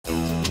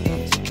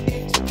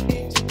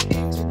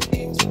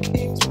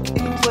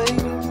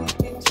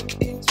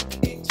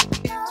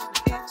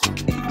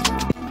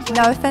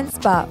No offence,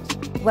 but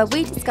where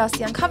we discuss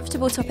the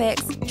uncomfortable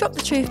topics, drop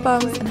the truth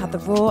bombs, and have the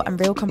raw and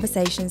real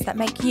conversations that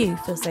make you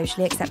feel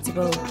socially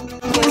acceptable.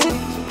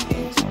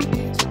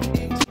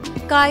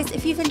 Guys,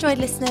 if you've enjoyed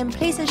listening,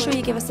 please ensure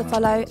you give us a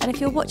follow, and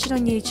if you're watching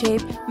on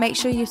YouTube, make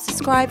sure you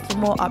subscribe for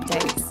more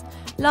updates.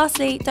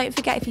 Lastly, don't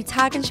forget, if you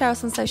tag and share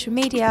us on social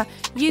media,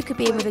 you could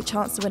be in with a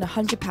chance to win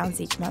 £100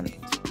 each month.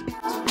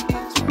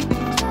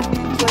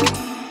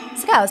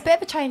 So girls, a bit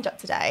of a change up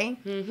today.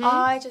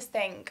 I just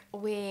think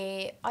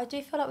I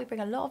do feel like we bring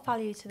a lot of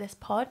value to this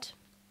pod,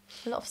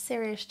 a lot of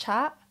serious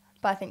chat,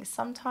 but I think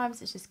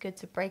sometimes it's just good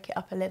to break it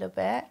up a little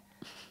bit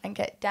and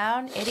get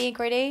down itty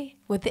gritty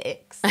with the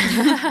icks.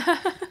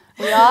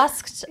 We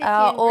asked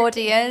our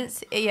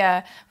audience,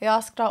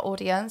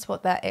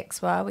 what their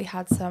icks were. We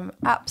had some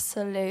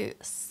absolute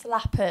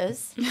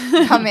slappers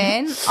come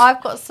in.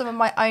 I've got some of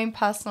my own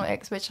personal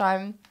icks, which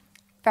I'm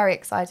very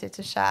excited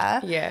to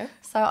share. Yeah.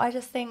 So I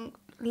just think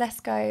let's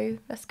go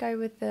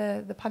with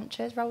the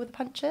punches. Roll with the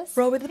punches.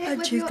 Roll with the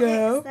punches,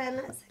 girl. Icks, then.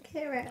 Let's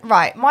hear it.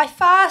 Right, my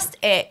first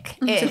ick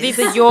is... So these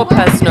are your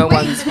personal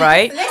ones,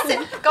 right?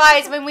 Listen,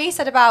 guys, when we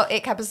said about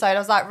ick episode, I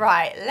was like,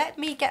 right, let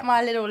me get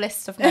my little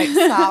list of notes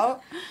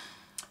out.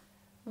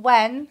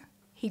 When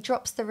he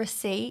drops the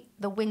receipt,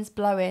 the wind's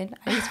blowing,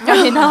 and he's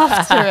running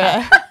after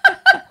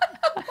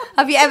it.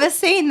 Have you ever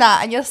seen that?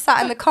 And you're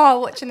sat in the car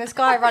watching this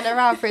guy run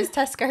around for his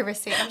Tesco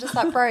receipt. I'm just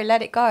like, bro,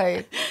 let it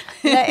go.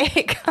 Let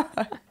it go.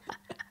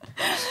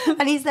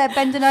 And he's there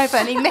bending over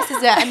and he misses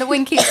it and the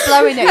wind keeps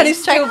blowing it. And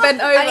he's still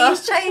bent over. And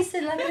he's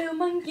chasing like a little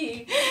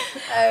monkey.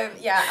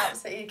 Yeah,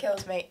 absolutely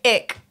kills me.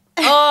 Ick.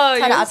 Oh,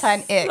 10 out of 10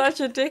 ick. Such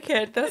a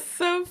dickhead. That's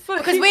so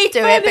fucking Because we do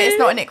it, but it's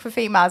not an ick for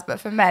females, but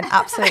for men,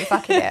 absolute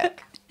fucking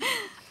ick.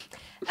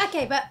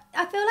 Okay, but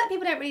I feel like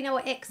people don't really know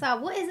what icks are.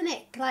 What is an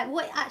ick? Like,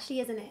 what actually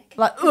is an ick?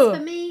 Like, 'Cause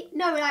for me,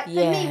 no, like, for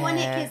me, what an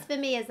Yeah. ick is for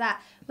me is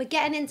that we're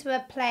getting into a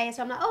play,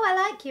 so I'm like, oh, I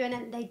like you, and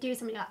then they do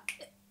something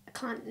like, I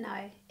can't,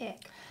 no, ick.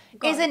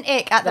 Is an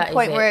ick at the That is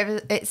point it.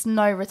 where it's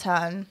no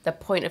return? The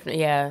point of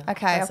yeah.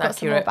 Okay, that's I've got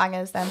some more accurate.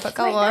 bangers then, but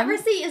go Wait, that on.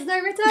 receipt is no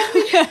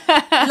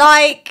return?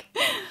 Like,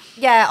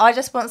 yeah, I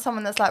just want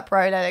someone that's like,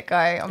 bro, let it go.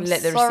 I'm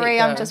Let the sorry,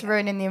 receipt I'm go. just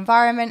ruining the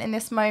environment in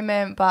this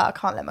moment, but I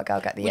can't let my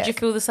girl get the Would ick. you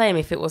feel the same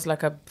if it was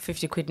like a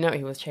 50 quid note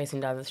he was chasing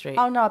down the street?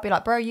 Oh no, I'd be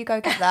like, bro, you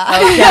go get that.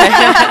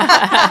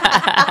 Okay.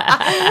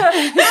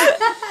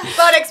 But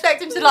I'd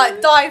expect him to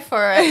like die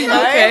for it, you know?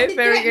 Okay,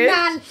 very Do it good.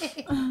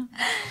 manly.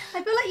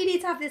 I feel like you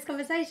need to have this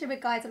conversation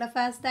with guys on a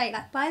first date.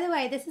 Like, by the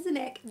way, this is an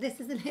ick. This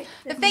is an ick.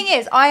 The thing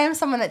is, I am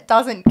someone that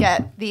doesn't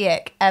get the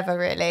ick ever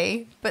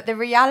really. But the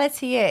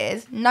reality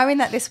is, knowing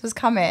that this was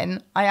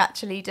coming, I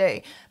actually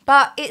do.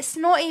 But it's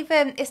not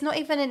even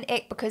an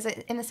ick because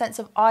in the sense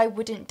of I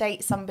wouldn't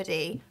date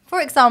somebody.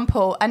 For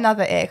example,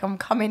 another ick. I'm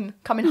coming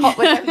hot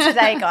with them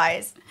today,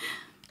 guys.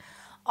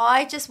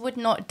 I just would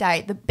not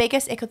date. The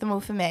biggest ick of them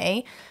all for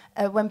me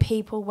when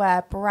people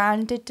wear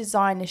branded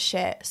designer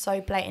shit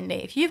so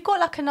blatantly. If you've got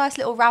like a nice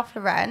little Ralph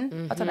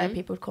Lauren, I don't know if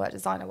people would call it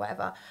designer,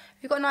 whatever.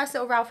 If you've got a nice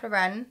little Ralph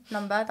Lauren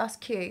number, that's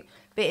cute.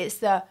 But it's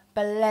the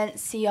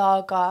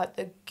Balenciaga,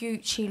 the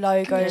Gucci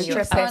logo you're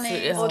dripping,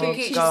 absolutely or the oh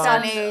Gucci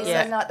God. sunnies,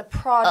 Yeah. and like the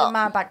Prada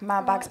man bag.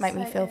 Man bags make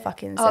me so feel good.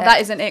 fucking Oh, sick.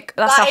 that is an ick.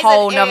 That's That a is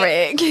whole an nother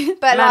ick. ick.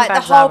 But Man like the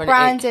bags whole are an ick.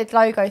 branded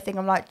logo thing,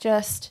 I'm like,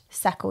 just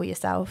settle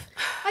yourself.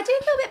 I do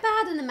feel a bit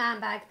bad on the man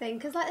bag thing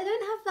because like they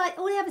don't have like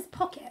all they have is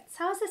pockets.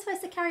 How is they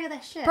supposed to carry all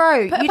their shit?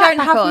 Bro, Put a you don't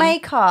backpack have on.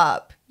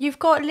 makeup. You've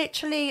got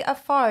literally a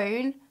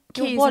phone, Keys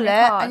your and wallet,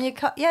 your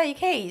card. and your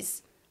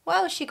keys. What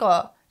else you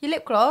got? Your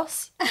lip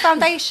gloss, your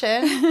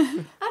foundation,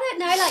 I don't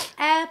know, like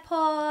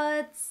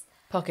AirPods.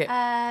 Pocket.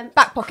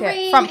 back pocket,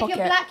 Cream. front If pocket.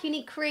 you're black, you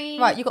need cream.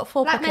 Right, you got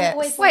 4 Black men pockets.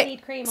 always Wait,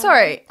 need cream.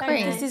 sorry, don't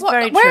cream. they? This is What,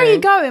 very where are true. you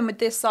going with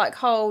this like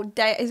whole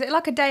day? Is it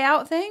like a day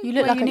out thing? You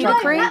look where like a need drug No,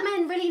 cream. black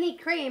men really need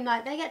cream.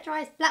 Like they get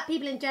dry. Black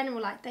people in general,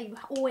 like they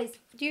always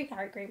do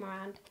carry cream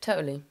around.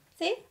 Totally.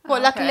 See?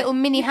 What, like a okay. little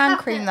mini You hand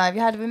have cream to- though? Have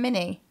you heard of a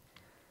mini?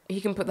 He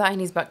can put that in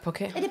his back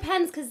pocket. It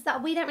depends because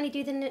we don't really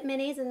do the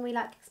minis and we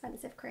like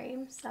expensive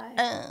cream. So,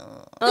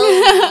 Oh. so like,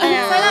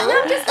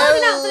 I'm just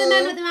looking out for the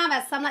men with the man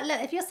bags. So I'm like,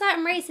 look, if you're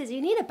certain races, you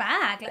need a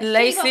bag. Like,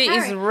 Lacey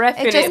is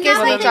repping It just it gives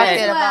for me the drug men.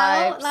 dealer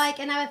well, vibes. like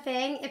another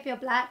thing, if you're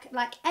black,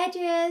 like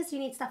edges, you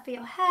need stuff for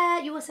your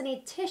hair. You also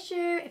need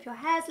tissue if your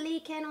hair's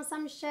leaking or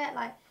some shit.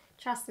 Like,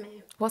 trust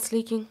me, What's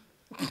leaking?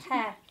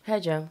 hair. Hair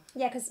gel.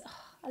 Yeah, because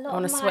a lot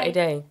On a of my sweaty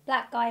day.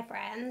 black guy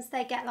friends,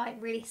 they get like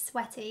really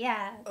sweaty,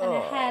 yeah, and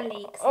their hair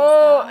leaks. And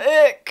Oh, stuff.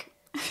 ick.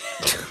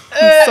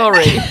 I'm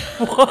sorry.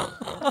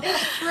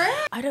 It's true.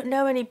 I don't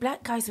know any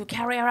black guys who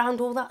carry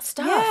around all that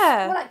stuff.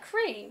 Yeah. Well, like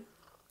cream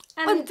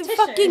and And the tissue.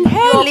 fucking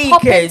hair You're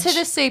popping leakage. to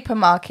the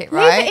supermarket,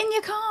 Leave right? it in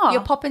your car.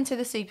 You're popping to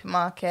the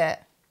supermarket.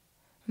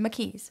 My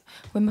keys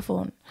with my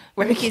phone.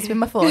 With my keys with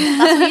my phone.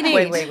 That's all you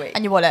need. Wait.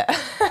 And your wallet.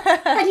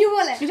 And your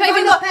wallet. You don't No,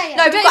 even not know- paying.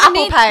 No, You we've don't got even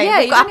Apple need- Pay. yeah,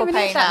 We've you got don't Apple even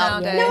Pay need that now.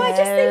 nowadays. No, I just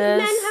think men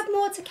Yes. have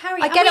more to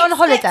carry. I get it on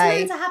expect holiday.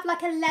 men to have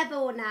like a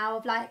level now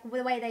of like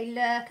the way they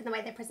look and the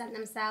way they present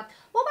themselves.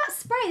 What about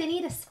spray? They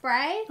need a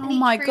spray. They Oh need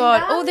my cream god,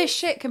 guns. all this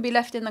shit can be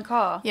left in the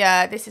car.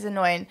 Yeah, this is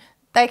annoying.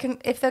 they can,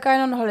 if they're going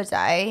on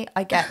holiday,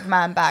 I get the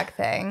man bag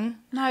thing.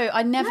 No,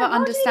 I never No, why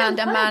would you understand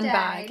go a on man holiday?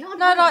 bag. Not on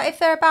No, holiday. like if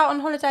they're about on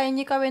holiday and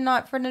you're going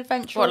like for an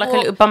adventure. What, like a walk,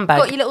 little bum bag?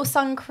 Got your little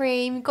sun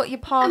cream, got your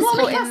And what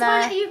passport would you in there.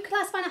 classify? Are you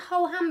classifying a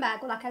whole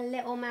handbag or like a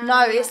little man?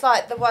 No, it's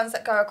like the ones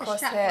that go across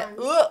strap here.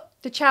 ones. Ugh.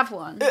 The chav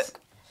ones.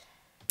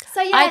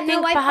 So yeah, I no,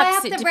 think I perhaps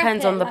have it to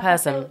depends rep on the like, I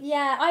person. feel-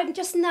 yeah, I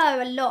just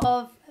know a lot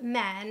of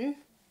men,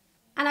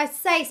 and I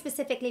say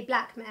specifically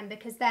black men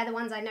because they're the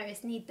ones I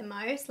notice need the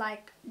most.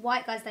 Like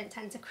white guys don't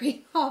tend to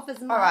cream half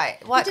as much. All right,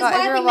 white which guy- is why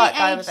if I you're a think white they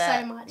guy age with so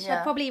it, much. yeah.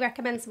 I'd probably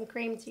recommend some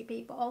cream to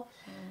people.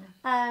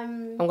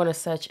 I'm gonna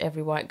search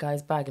every white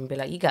guy's bag and be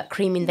like, "You got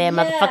cream in there,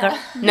 Yeah.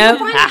 motherfucker?" No,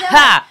 Find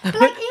ha But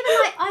like even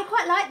like I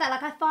quite like that.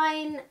 Like I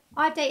find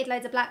I've dated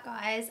loads of black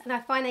guys, and I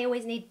find they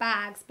always need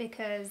bags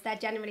because they're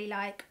generally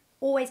like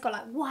always got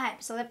like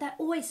wipes, or they're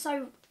always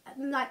so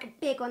like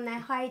big on their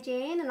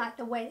hygiene and like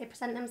the way they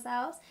present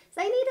themselves.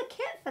 So they need a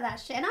kit for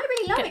that shit, and I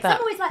really love Get it. 'Cause I'm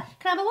that. always like,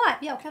 can I have a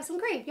wipe? Yo, can I have some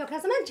cream? Yo, can I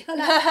have some angel?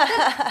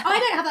 Like, I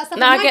don't have that stuff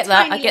No, in I my get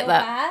that, tiny I get little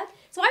that. bag.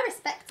 So I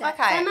respect it.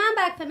 Okay. So a man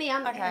bag for me,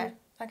 I'm Okay,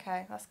 in.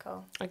 okay, that's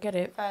cool. I get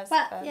it. Fairs,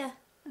 But fairs. yeah,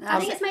 I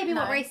think it's maybe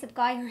No. what race of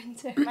guy you're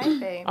into.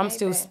 Maybe. I'm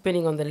still maybe.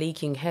 spinning on the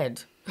leaking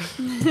head. No,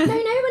 when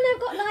they've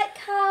got like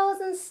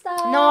curls and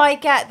stuff. No, I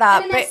get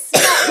that, And then but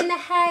they're sweating, the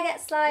hair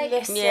gets like.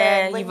 listen,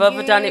 Yeah, when you've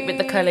overdone it with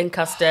the you- curling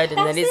custard, and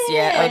then That's it's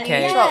yeah, it, When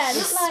okay. you yeah. drop the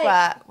not like-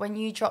 sweat, when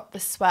you drop the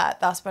sweat,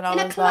 that's when I In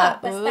a was club,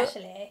 like, "Ugh."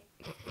 especially.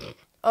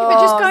 Oh,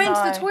 But just go into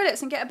no. the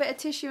toilets and get a bit of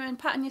tissue and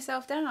patting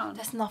yourself down.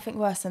 There's nothing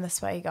worse than the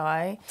sweaty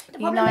guy. The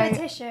You problem know, with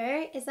a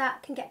tissue is that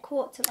it can get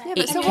caught to it. Yeah,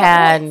 but so And what- it gets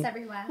can.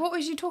 everywhere. What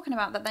was you talking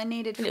about that they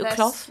needed for Little this?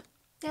 cloth.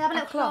 They have a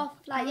little cloth. cloth,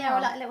 like yeah,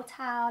 or like a little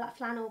towel, like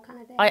flannel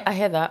kind of thing. I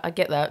hear that. I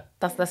get that.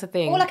 That's a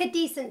thing. Or like a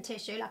decent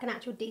tissue, like an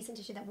actual decent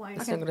tissue that won't.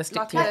 It's not gonna stick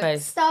like to your a-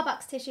 face.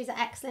 Starbucks tissues are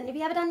excellent. Have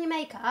you ever done your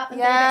makeup and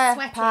Yeah,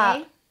 been a bit pat.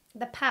 sweaty?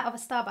 The pat of a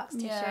Starbucks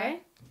tissue. Yeah.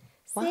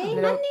 Wow. See,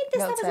 Little- men need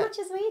this little stuff as tip.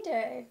 much as we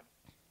do.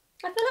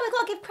 I feel like we've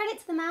got to give credit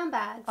to the man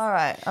bags. all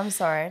right, I'm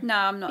sorry. No,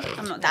 I'm not.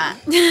 I'm not. Nah.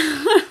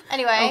 done.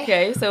 Anyway.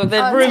 Okay, so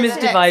the on room to is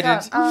the next divided.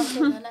 one. On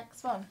to the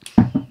next one.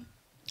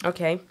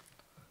 Okay.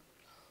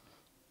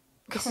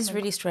 This is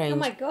really strange. Oh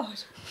my god.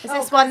 Is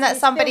this one that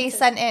somebody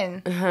sent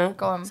in? Uh-huh.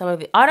 Go on. Some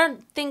of it. I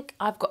don't think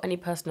I've got any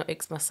personal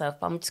icks myself,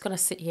 but I'm just gonna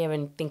sit here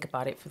and think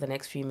about it for the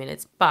next few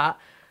minutes. But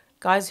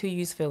guys who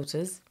use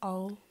filters,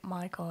 Oh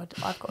my god,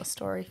 I've got a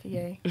story for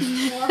you.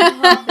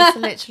 This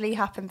literally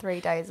happened 3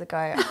 days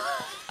ago.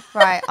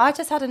 Right, I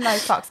just had a no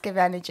fucks give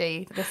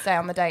energy this day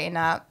on the dating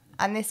app,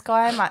 and this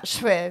guy I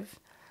matched with,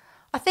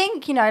 I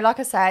think, you know, like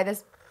I say,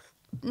 there's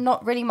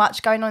not really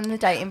much going on in the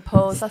dating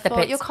pools. I The thought,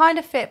 bits. you're kind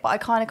of fit, but I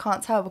kind of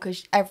can't tell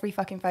because every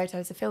fucking photo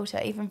is a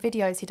filter. Even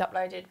videos he'd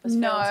uploaded was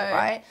No. filtered,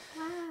 right?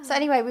 So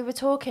anyway, we were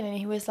talking and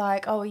he was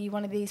like, oh, are you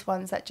one of these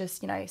ones that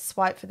just, you know,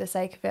 swipe for the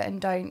sake of it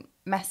and don't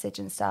message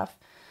and stuff?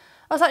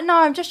 I was like, no,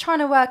 I'm just trying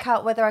to work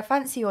out whether I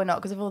fancy you or not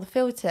because of all the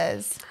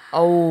filters.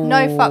 oh,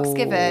 No fucks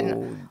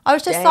given. I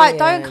was just like,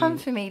 don't damn. come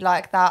for me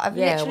like that. I've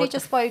Yeah, literally what the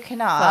just woken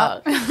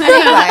up. fuck?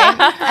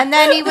 Anyway, and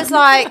then he was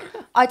like,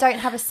 I don't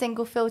have a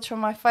single filter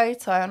on my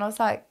photo. And I was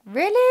like,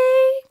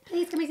 really?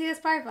 Please, can we see this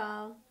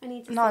profile? I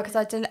need to No, see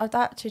because this. I'd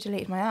actually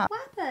deleted my app. What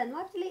happened?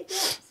 Why did you delete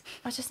this?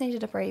 I just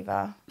needed a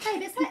breather.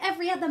 Babe, it's like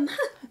every other month.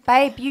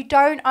 Babe, you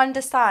don't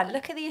understand.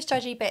 Look at these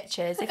judgy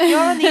bitches. If you're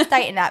on these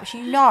dating apps,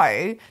 you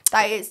know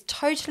that it's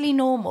totally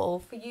normal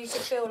for you to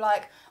feel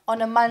like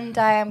on a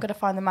Monday, I'm going to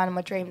find the man of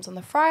my dreams. On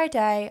the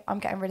Friday, I'm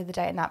getting rid of the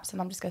dating apps and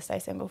I'm just going to stay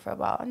single for a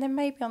while. And then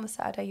maybe on the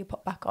Saturday, you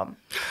pop back on.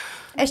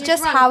 It's you're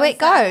just drunk how on it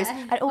goes.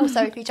 Saturday. And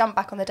also, if you jump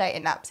back on the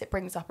dating apps, it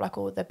brings up like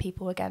all the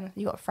people again.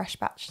 You got a fresh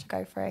batch to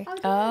go through.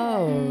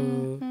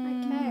 Oh,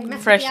 Okay. Mess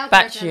with fresh the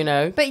batch, algorithm. you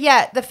know. But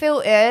yeah, the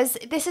filters,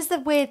 this is the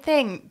weird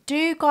thing.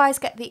 Do guys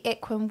get the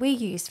ick when we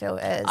use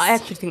filters? I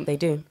actually think they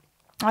do.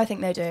 I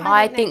think they do.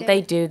 I think think they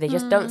they do. They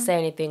just don't say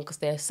anything because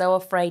they're so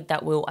afraid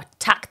that we'll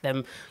attack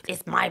them.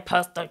 It's my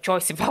personal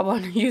choice if I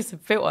want to use a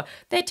filter.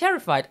 They're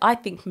terrified. I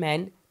think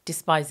men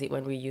despise it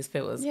when we use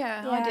filters.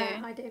 Yeah, Yeah, I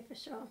do. I do for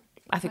sure.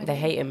 I think they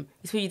hate him.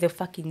 It's really the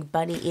fucking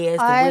bunny ears,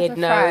 the I weird have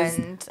a nose.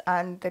 friend,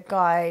 and the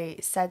guy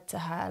said to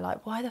her,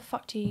 like, "Why the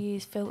fuck do you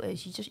use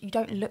filters? You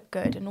don't look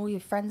good, and all your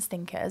friends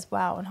think it as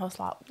well." And I was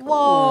like,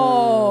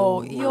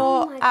 "Whoa, you're!"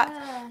 Oh my I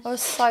gosh.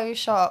 was so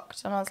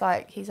shocked, and I was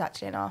like, "He's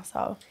actually an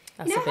arsehole."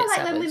 That's You know a how bit like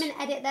savage. when women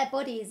edit their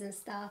bodies and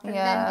stuff and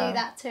Yeah. men do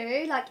that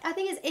too? Like I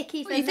think it's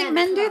icky for You think men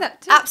men as do well.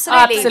 that too?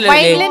 Absolutely. Absolutely.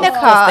 Wayne Of course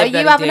Lineker, are they you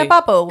bloody having a do.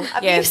 bubble?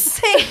 Have Yeah. you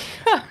seen?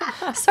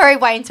 Sorry,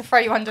 Wayne, to throw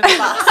you under the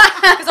bus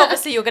because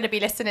obviously you're going to be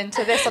listening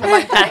to this on a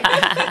Monday.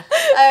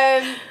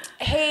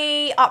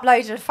 He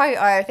uploaded a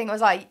photo, I think it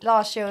was like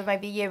last year or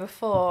maybe a year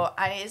before,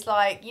 and it's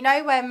like, you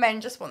know when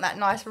men just want that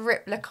nice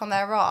rip look on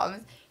their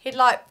arms? He'd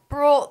like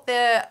brought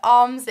the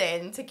arms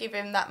in to give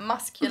him that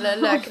muscular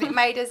look, and it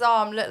made his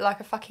arm look like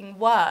a fucking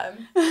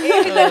worm.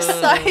 It looked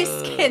so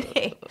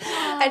skinny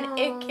and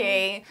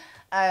icky.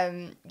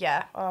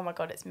 Yeah, oh my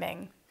god, it's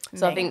Ming.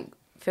 So I Ming. think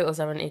filters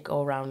are an ick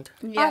all round.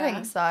 Yeah. I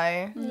think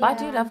so.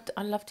 But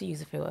I love to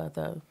use a filter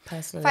though,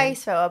 personally.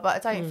 Face filter,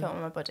 but I don't filter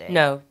my body.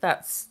 No,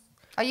 that's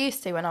I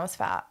used to when I was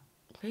fat.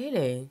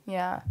 Really?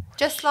 Yeah,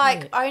 just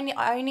like I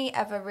only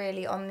ever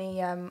really on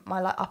the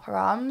my like upper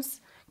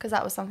arms, because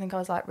that was something I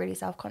was like really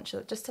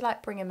self-conscious, just to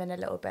like bring him in a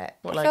little bit.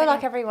 What, I like- feel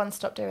like everyone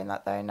stopped doing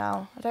that though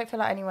now. I don't feel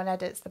like anyone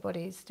edits the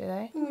bodies, do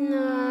they?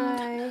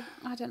 No.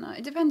 I don't know.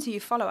 It depends who you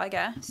follow, I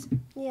guess.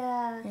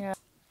 Yeah.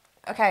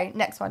 Okay,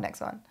 next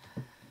one.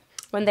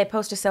 When they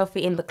post a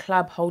selfie in the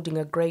club holding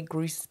a grey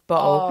grease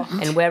bottle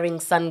and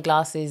wearing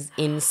sunglasses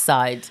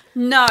inside.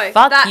 No.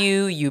 Fuck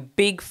you, you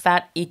big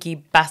fat icky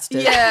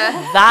bastard. Yeah.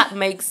 That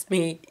makes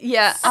me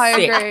Yeah, I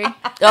sick. agree.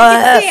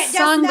 Ugh,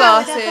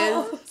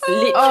 Sunglasses.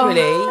 literally.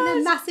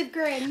 And a massive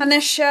grin. And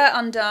their shirt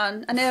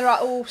undone, and they're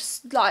like all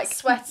like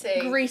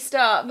Sweaty. greased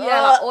up.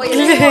 Yeah, like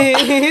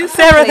oily.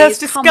 Sarah, that's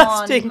Please, come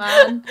on, disgusting.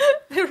 man.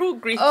 They're all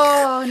greasy.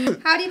 Oh, no.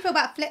 How do you feel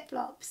about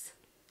flip-flops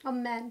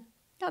on men?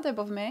 That don't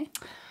bother me.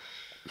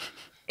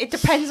 It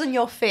depends on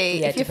your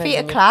feet. Yeah, if your depends feet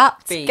on are your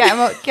clapped, feet.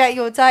 get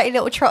your dirty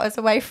little trotters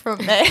away from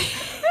me.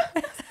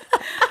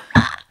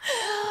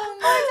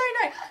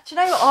 I don't know. Do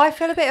you know what? I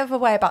feel a bit of a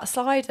way about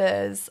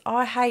sliders.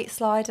 I hate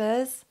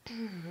sliders.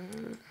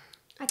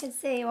 I can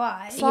see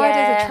why. Sliders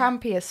Yeah. are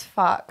trampy as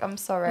fuck. I'm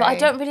sorry. But I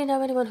don't really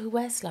know anyone who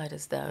wears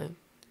sliders though.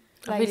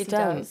 I really Lacey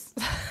don't. does.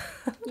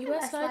 You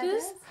wear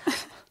sliders?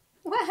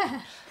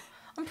 Where?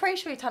 I'm pretty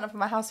sure he turned up at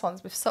my house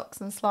once with socks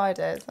and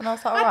sliders, and I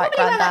was like, I "All right,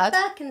 probably wear granddad."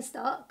 like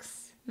Birkenstocks.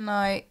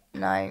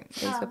 No,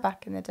 these were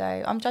back in the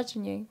day. I'm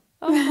judging you.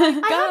 Oh my I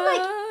have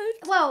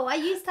god. well, I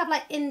used to have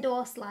like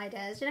indoor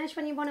sliders. You know, just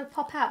when you want to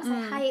pop out. So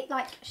I hate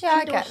like Yeah, I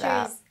indoor get shoes.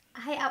 that.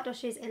 I hate outdoor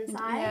shoes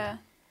inside. Yeah.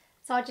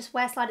 So I just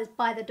wear sliders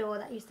by the door.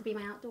 That used to be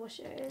my outdoor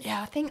shoes.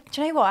 Yeah, I think.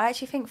 Do you know what? I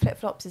actually think flip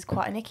flops is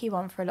quite an icky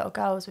one for a lot of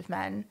girls with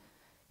men,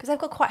 because they've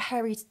got quite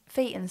hairy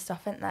feet and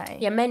stuff, haven't they?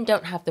 Yeah, men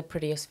don't have the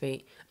prettiest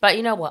feet. But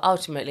you know what?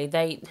 Ultimately,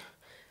 they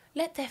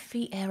let their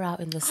feet air out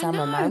in the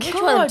summer, man. Which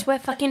God. one to wear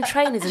fucking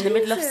trainers in the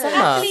middle of summer?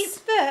 Athlete's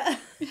foot.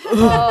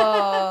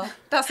 Oh,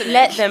 that's a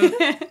Let them.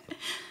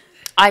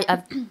 I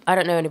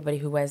don't know anybody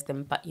who wears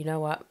them, but you know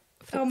what?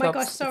 Oh my Flip-flops,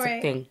 gosh, it's a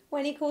sorry. thing.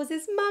 When he calls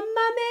his mum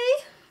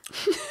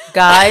mummy.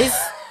 Guys,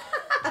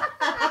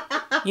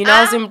 you know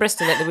I was in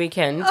Bristol at the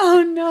weekend.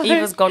 Oh no.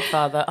 Eva's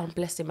godfather. Oh,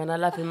 bless him, and I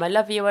love him. I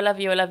love you. I love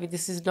you. I love you.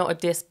 This is not a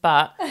diss,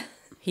 but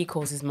he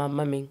calls his mum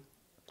mummy.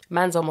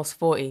 Man's almost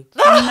 40.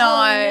 No.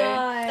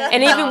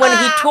 And even when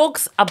he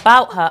talks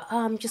about her,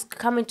 oh, I'm just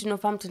coming to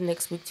Northampton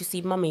next week to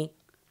see mummy.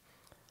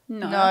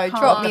 No, can't.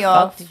 drop me Fuck,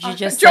 off. did you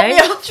just Drop say? me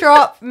off.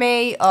 Drop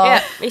me off.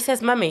 Yeah, he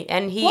says mummy,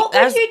 and he. What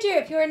would as- you do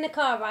if you're in the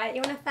car, right?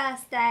 You're on a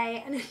first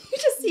day and you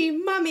just see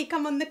mummy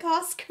come on the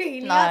car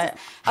screen. No, You're just,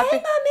 I'd hey,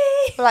 be-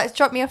 mummy. But like,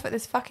 drop me off at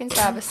this fucking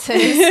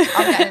services.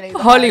 I'm getting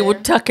Uber Hollywood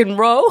home. tuck and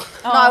roll. No,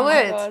 Oh I my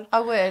would. God. I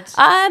would.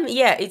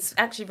 Yeah, it's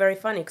actually very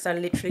funny because I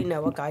literally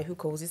know a guy who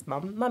calls his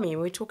mum mummy,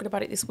 and we were talking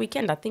about it this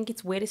weekend. I think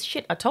it's weird as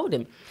shit. I told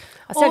him.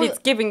 I said Or- it's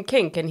giving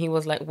kink, and he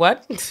was like,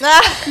 "What?"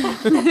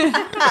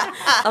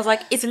 I was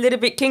like, "It's a little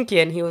bit kinky,"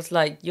 and he was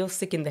like, "You're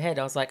sick in the head."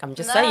 I was like, "I'm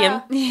just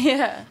saying,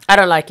 Yeah. I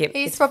don't like it."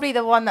 He's It's- probably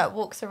the one that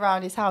walks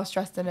around his house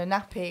dressed in a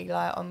nappy,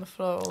 like on the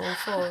floor, all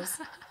fours.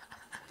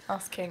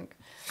 That's kink.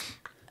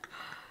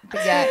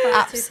 But yeah,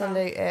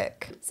 absolute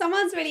ick.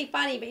 Someone's really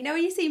funny, but you know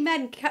when you see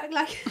men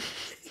like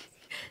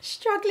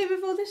struggling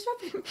with all the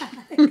shopping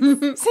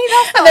bags. See,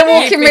 that's And they're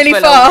walking really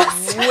People are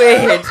fast.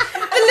 Weird.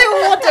 the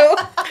little waddle.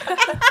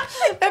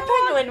 The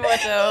penguin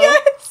waddle.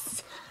 Yes.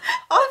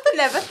 I've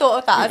never thought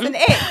of that as an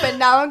ick, but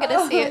now I'm going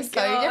to see it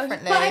so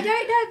differently. But I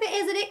don't know if it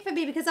is an ick for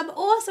me because I'm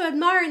also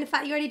admiring the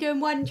fact you're only doing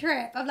one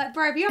trip. I'm like,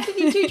 bro, if you have to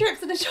do 2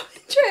 trips on a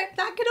shopping trip,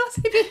 that could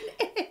also be an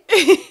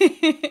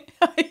ick.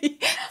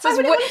 So I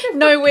really it's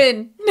no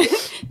win.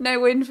 No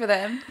win for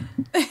them.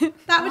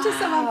 That was just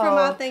someone from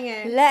our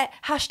thingy. Let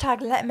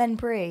men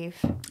breathe.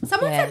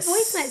 Someone Yes. sent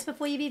voice notes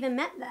before you've even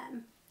met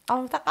them.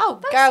 Oh, That's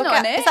girl, not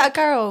an is ick. that a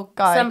girl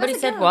guy? Somebody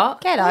That's a said girl.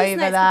 what? Get Voice over notes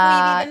before you've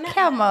that. even met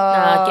Come them. on.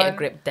 Nah, get a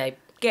grip, babe.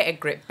 Get a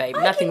grip, babe.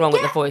 Nothing can wrong with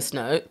the get- voice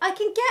note. I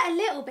can get a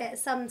little bit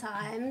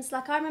sometimes.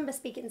 Like I remember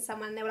speaking to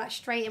someone, they were like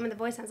straight in with the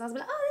voice notes. I was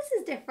like, oh, this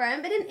is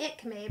different, but it didn't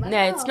ick me. Like, No,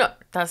 oh. it's not.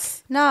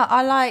 That's No,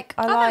 I like.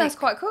 I think that's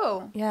quite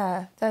cool.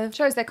 Yeah, they've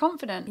Shows they're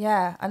confident.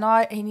 yeah,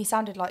 and he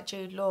sounded like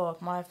Jude Law,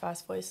 my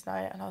first voice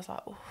note, and I was like,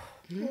 oh,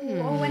 Ooh,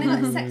 or when it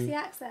got a sexy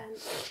accent.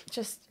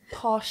 just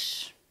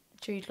posh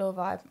Jude Law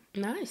vibe.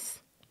 nice.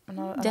 And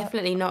I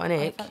Definitely not an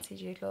I ick. fancy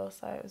Jude Law,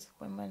 so it was a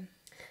win-win.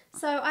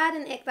 So I had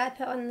an ick that I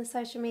put on the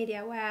social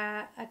media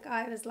where a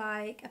guy was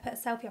like, I put a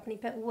selfie up and he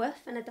put woof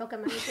and a dog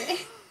emoji.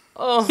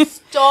 Oh,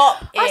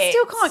 Stop I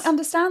still can't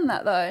understand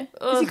that though.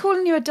 Is he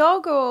calling you a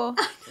dog or?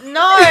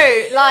 No,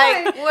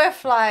 like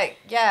with like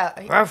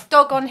Ruff.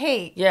 dog on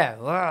heat. yeah.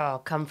 Well, I'll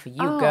come for you,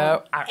 Oh.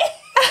 girl.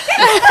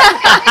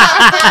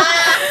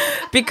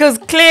 Because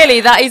clearly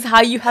that is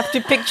how you have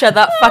to picture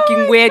that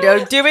fucking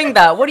weirdo doing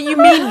that. What do you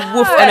mean,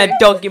 woof and a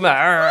dog?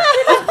 I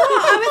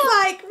was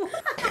like,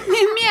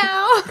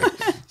 Meow.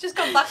 Just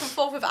gone back and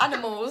forth with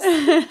animals.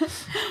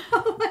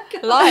 oh my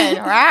god. Lion.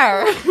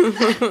 Rawr.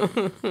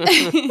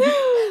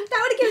 That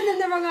would have given them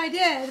the wrong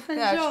idea, for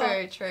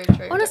Yeah, sure.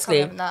 true.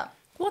 Honestly. That.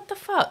 What the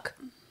fuck?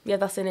 Yeah,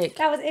 that's an ick.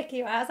 That was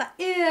icky, right? I was like,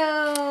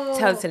 ew.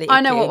 Totally icky.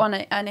 I know what one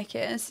an ick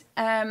is.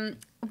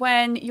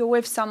 When you're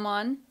with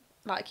someone,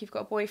 like you've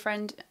got a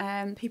boyfriend,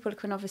 people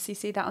can obviously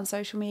see that on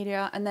social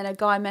media, and then a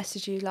guy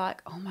messages you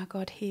like, "Oh my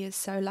god, he is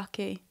so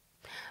lucky."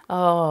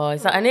 Oh,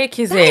 is that an ick,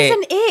 is That it? is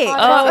an ick.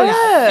 Oh,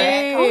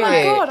 Ugh. Oh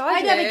my god, I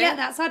do. never get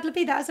that, so I'd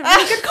repeat that. That's a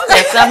really good comment.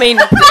 Yes, I mean,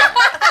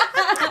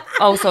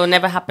 also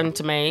never happened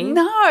to me.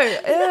 No,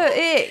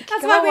 ick.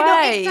 That's Go why we're not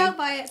away. icked out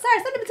by it.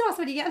 Sorry, send them to us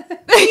when you get them.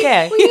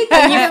 Yeah,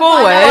 can you I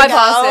forward?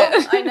 bypass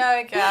it. know, I know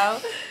a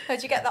girl.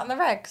 Did you get that on the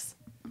regs?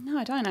 No,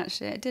 I don't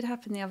actually. It did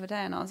happen the other day,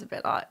 and I was a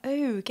bit like,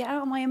 "Ooh, get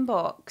out of my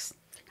inbox."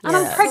 And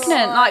I'm Yes.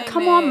 pregnant. Like,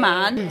 come on,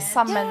 man.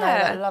 Some men though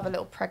Yeah. that love a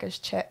little preggish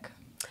chick.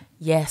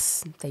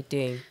 Yes, they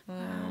do.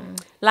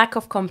 Lack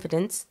of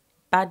confidence,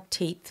 bad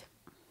teeth.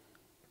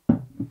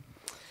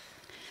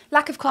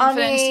 Lack of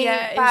confidence.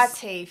 Yeah. bad is-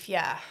 teeth.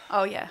 Yeah.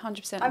 Oh yeah,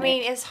 100%. I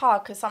mean, it's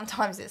hard because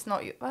sometimes it's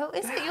not you. Well,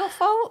 is it your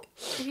fault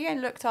if you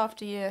ain't looked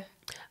after your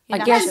I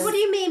naturals? guess- And what do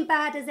you mean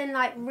bad as in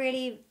like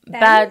really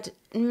bent Bad.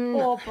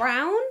 or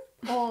brown?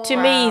 Or To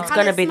me, it's Had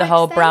gonna a be the smoke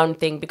whole stain? brown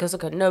thing because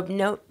okay, no,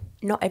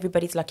 not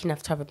everybody's lucky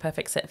enough to have a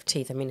perfect set of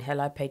teeth. I mean,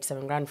 hell, I paid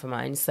 $7,000 for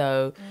mine,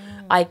 so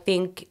I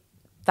think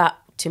that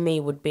to me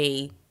would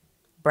be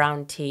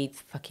brown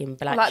teeth, fucking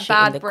black Like shit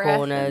bad in the breath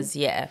corners.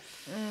 Yeah,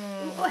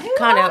 Well, who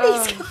Kind are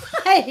of- these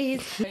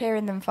guys?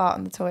 Hearing them fart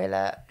on the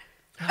toilet.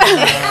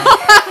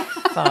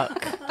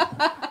 fuck.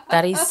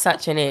 That is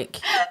such an ick.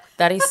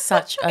 That is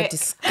such a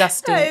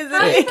disgusting That is an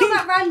I'm ick. talking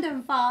about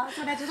random farts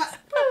when they're just like.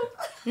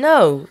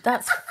 No,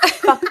 that's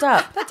fucked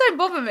up. that don't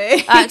bother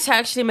me. It's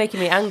actually making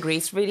me angry.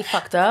 It's really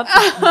fucked up.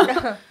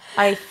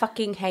 I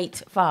fucking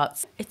hate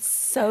farts. It's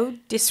so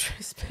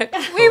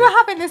disrespectful. We were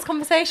having this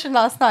conversation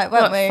last night,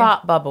 weren't What, we?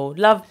 fart bubble,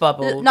 love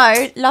bubble,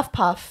 No, love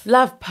puff.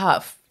 love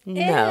puff.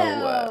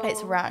 No. Ew.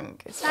 It's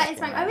rank. It's That is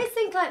fucking right. I always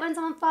think like when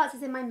someone farts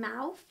is in my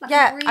mouth. Like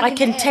Yeah, I'm breathing I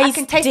can it in. taste,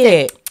 can taste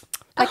it.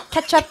 like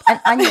ketchup and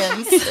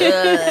onions.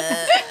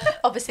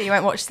 Obviously, you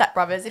won't watch Step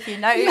Brothers if you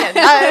know. You don't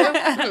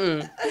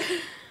know.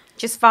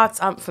 Just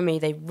farts aren't for me.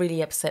 They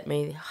really upset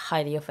me. They're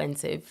highly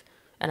offensive.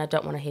 And I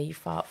don't want to hear you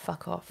fart.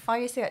 Fuck off. I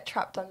used to get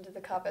trapped under the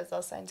covers. I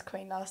was saying to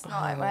Queen last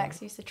night. My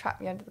ex used to trap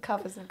me under the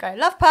covers and go,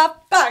 love puff,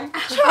 bang.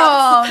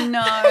 Oh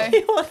no.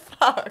 You're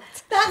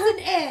fucked. That's an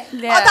ick.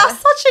 Yeah. Oh, that's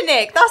such an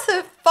ick. That's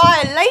a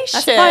violation.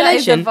 That's a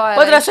violation. violation.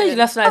 What did I say to you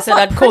last night? I That's said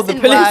like I'd call the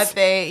prison police.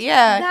 worthy.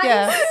 Yeah, That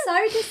yeah. is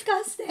so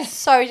disgusting.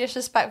 So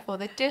disrespectful.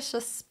 The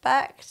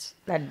disrespect.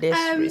 That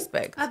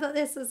disrespect. I thought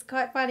this was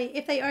quite funny.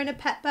 If they own a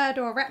pet bird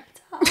or a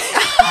reptile.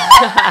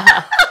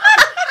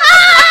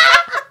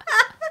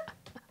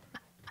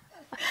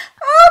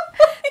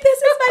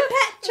 This is my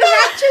pet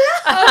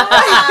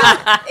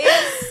tarantula.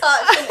 It's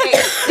such an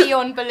ick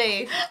beyond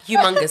belief.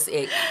 Humongous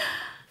ick.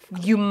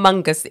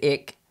 Humongous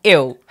ick.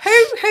 Ew.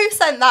 Who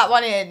sent that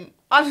one in?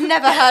 I've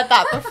never heard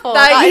that before. They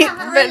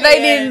That need, is they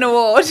need an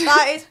award.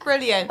 That is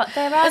brilliant. But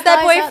there are Is their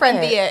guys out boyfriend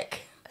there. the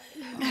ick?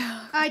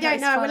 I don't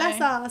That's know. Well, funny.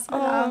 let's ask.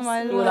 We'll Oh ask.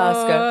 my We'll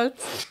ask her. lord.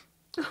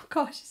 Oh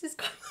gosh, this is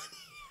quite funny.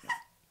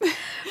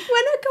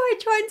 When a guy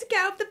trying to get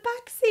out of the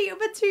back seat of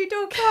a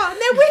 2-door car and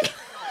they're wiggling.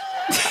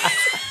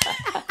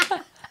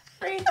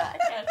 Read that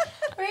again.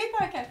 Read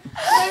that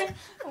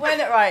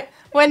again.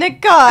 When a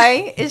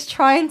guy is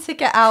trying to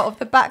get out of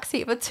the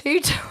backseat of a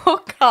 2-door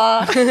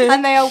car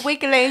and they are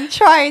wiggling,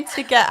 trying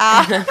to get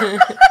out.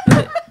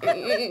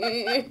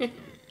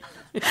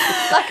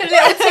 Like a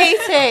little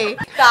TT.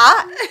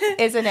 That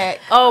is an ick.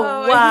 Oh,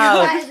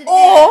 wow. That is an ick.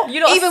 Or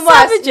You lot are even worse.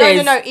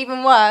 savages. No,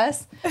 even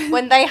worse.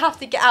 When they have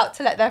to get out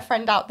to let their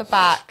friend out the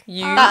back.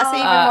 That's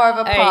even more of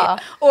a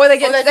part. Or they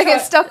get Or they try-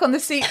 stuck on the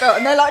seatbelt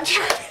and they're like,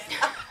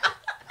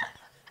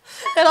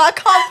 They're like,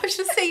 I can't push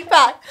the seat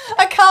back.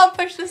 I can't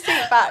push the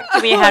seat back.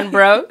 Give me a hand,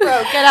 bro.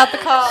 Bro, get out the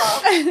car.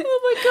 Oh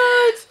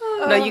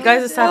my god. No, you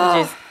guys are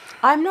savages.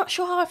 I'm not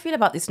sure how I feel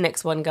about this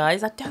next one,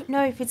 guys. I don't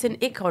know if it's an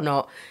ick or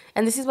not.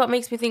 And this is what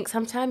makes me think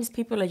sometimes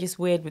people are just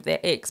weird with their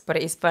icks, but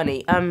it is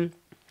funny.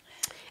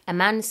 A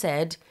man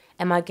said,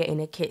 am I getting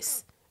a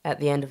kiss at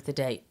the end of the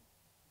date?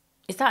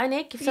 Is that an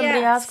ick? If somebody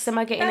Yes. asks, am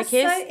I getting That's a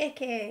kiss? so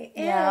icky.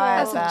 Ew. Yeah,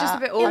 I that's had just a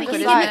bit Can you awkward,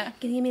 give isn't me- it?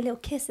 Can you give me a little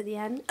kiss at the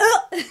end?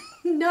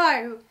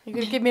 No. You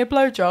gonna give me a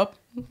blowjob?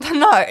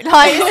 No, like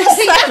it's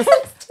the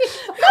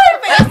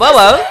same.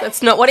 Whoa,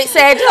 that's not what it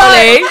said,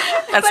 Holly.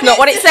 That's not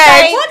what it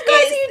said. What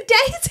guys are you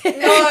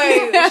dating?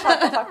 No, shut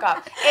the fuck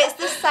up. It's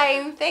the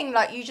same thing.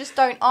 Like you just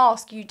don't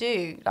ask, you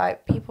do.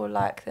 Like people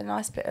like the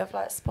nice bit of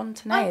like I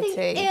spontaneity.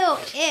 think ew,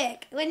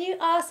 ick. When you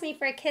ask me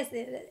for a kiss,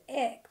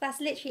 ick. That's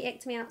literally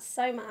icked me out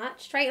so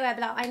much. Straight away, I'd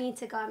be like, I need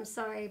to go. I'm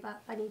sorry,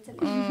 but I need to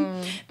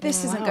leave.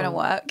 This isn't going to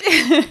work.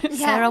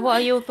 Sarah, what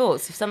are your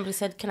thoughts if somebody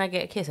said, can I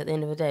get a kiss at the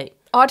end of a date?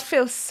 I'd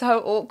feel so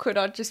awkward.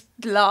 I'd just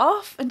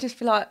laugh and just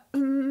be like,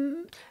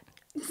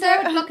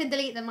 Sarah would block and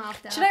delete them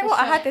after. Do you know for what?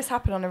 I sure. had this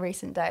happen on a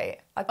recent date.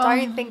 I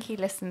don't think he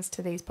listens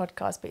to these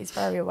podcasts, but he's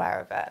very aware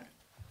of it.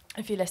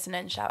 If you're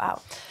listening, shout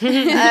out.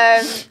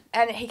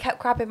 And he kept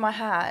grabbing my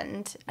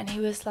hand and he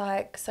was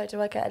like, so do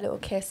I get a little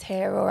kiss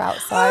here or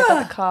outside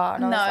of the car?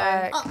 And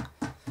I was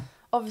like,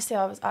 Obviously,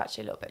 I was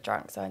actually a little bit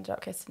drunk, so I ended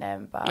up kissing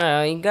him. But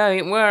There you go,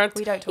 it worked.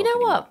 we don't talk. You know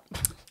anymore.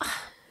 what?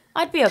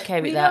 I'd be okay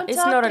with We that. don't It's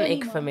talk not an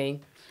anymore. ick for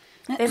me.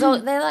 There's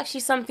actually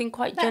something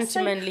quite That's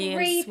gentlemanly so and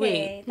creepy.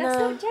 sweet. That's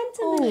No. not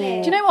gentlemanly.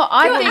 Do you know what?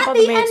 I Don't think At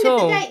bother the me end at of the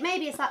all. date,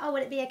 maybe it's like, oh,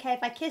 would it be okay if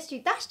I kissed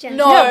you? That's No,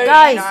 gentlemanly.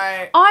 guys.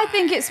 no. I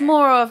think it's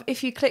more of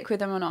if you click with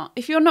them or not.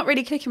 If you're not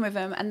really clicking with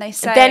them and they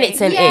say, Then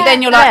it's an Yeah, ick.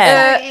 then you're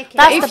Yeah. like, icky.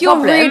 That's if the you're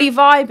problem. really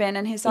vibing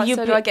and he's like, You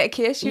so be- do I get a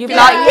kiss? you'd You'd be be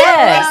like, like,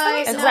 yeah, No,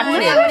 exactly. no,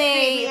 And no.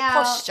 the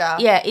posture.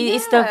 Yeah,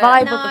 it's the Yeah.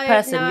 vibe No, of the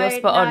person. no, You're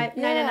spot on.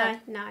 No, Yeah.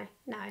 no.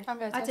 I'm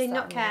gonna I test do that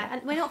not on care. you.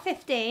 And we're not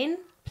 15.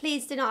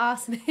 Please do not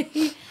ask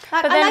me.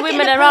 But then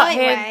women are out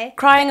here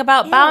crying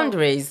about Ew.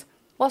 boundaries.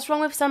 What's wrong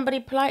with somebody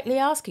politely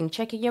asking,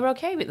 checking you're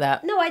okay with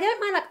that? No, I don't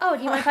mind. Like, oh,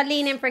 do you mind if I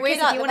lean in for a We kiss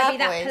if like you the want to be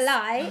bad that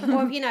boys.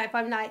 polite, or if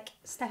I'm like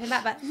stepping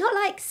back, but not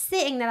like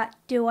sitting there. Like,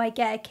 do I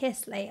get a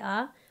kiss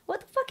later?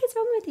 What the fuck is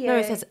wrong with you? No,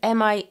 it says,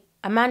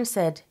 a man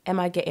said, am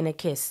I getting a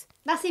kiss?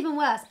 That's even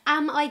worse.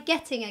 Am I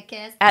getting a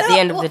kiss At the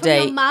end of What, the from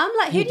your day, mum?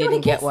 Like, who he do you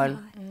want didn't to get kiss?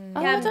 one.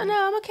 Like? Oh, I don't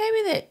know. I'm okay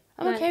with it.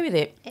 I'm No. okay with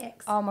it.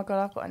 Icks. Oh my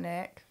god, I've got a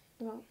nick.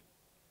 Well,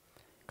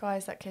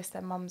 Guys that kiss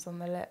their mums on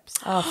the lips.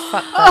 Oh,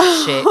 fuck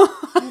that shit.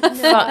 Fuck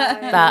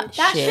that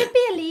that shit. should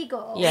be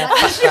illegal. Yeah, like, you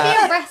fuck should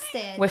that. be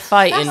arrested. We're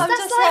fighting. That's, I'm that's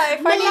just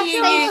like like, if only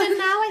you molestation knew-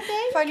 now, I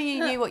think. If only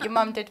you knew what your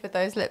mum did with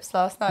those lips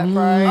last night,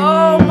 bro.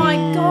 oh my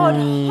God,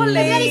 Then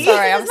Holly. he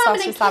Sorry, kisses I'm his mum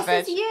and such a then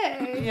savage. kisses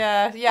you.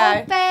 Yeah, yeah.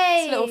 Oh,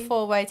 babe. It's a little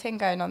four-way thing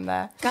going on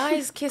there.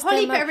 Guys, kiss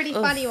Holly them put a up. really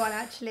Ugh. funny one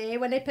actually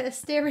when they put a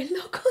steering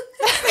lock on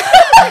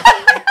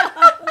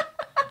there.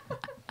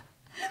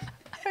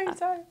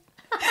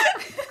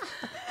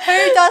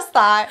 Who does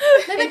that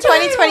in but do you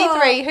know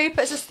 2023? Who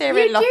puts a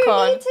steering You lock do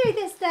on? need to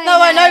this day.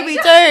 No, I know mate. we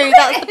do.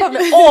 That's the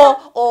problem.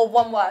 Or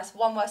one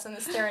worse than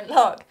the steering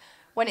lock.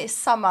 When it's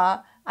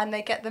summer and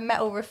they get the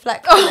metal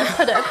reflector and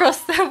put it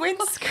across the Yeah,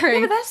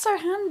 windscreen. but they're so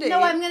handy.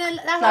 No, I'm gonna.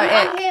 No,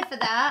 I'm ick. here for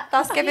that.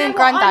 That's You giving know what?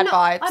 granddad I'm not-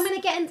 vibes. I'm gonna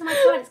get into my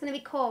car and it's gonna be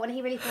cool. And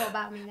he really thought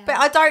about me then. But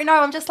I don't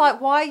know. I'm just like,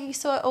 why are you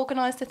so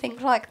organised to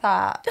think like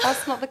that?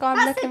 That's not the guy I'm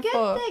that's a looking good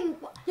for. thing.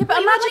 Yeah, but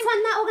You're imagine-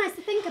 not that organised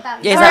to think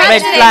about. Yeah, is you. that Alright,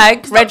 red actually,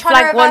 flag? stop Red trying to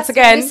flag once reverse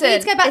again. this. We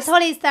need to go back to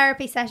Holly's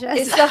therapy session.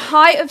 It's the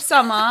height of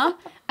summer,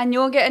 and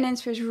you're getting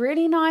into this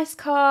really nice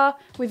car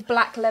with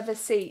black leather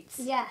seats.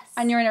 Yes.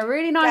 And you're in a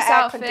really nice Get air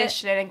outfit.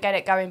 conditioning and get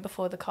it going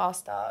before the car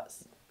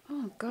starts.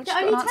 Oh God, Yeah, she's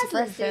got only an answer for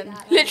Teslas do everything.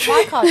 that.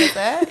 My car does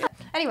it.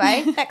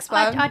 Anyway, next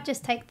one. I'd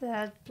just take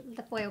the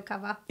foil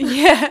cover.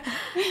 Yeah.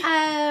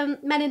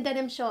 Men in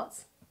denim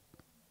shorts.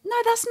 No,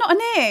 that's not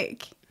an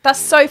ick. That's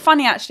so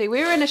funny, actually.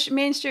 We were in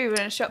me and Stu were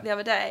in a shop the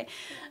other day,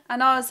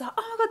 and I was like,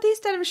 "Oh my God, these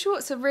denim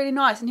shorts are really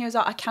nice." And he was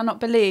like, "I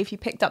cannot believe you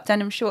picked up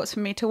denim shorts for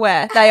me to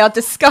wear. They are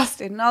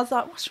disgusting." And I was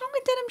like, "What's wrong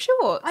with denim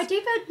shorts?" I do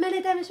feel men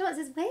in denim shorts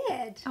is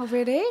weird. Oh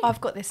really? I've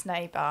got this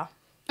neighbour.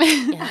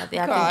 Yeah, I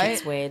think Right.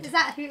 it's weird. Is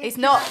that who? It's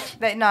not.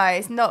 No,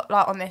 it's not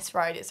like on this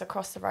road. It's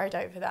across the road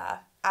over there.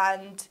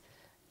 And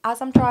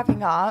as I'm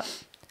driving up,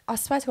 I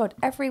swear to God,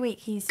 every week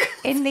he's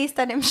in these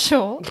denim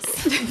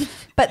shorts,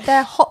 but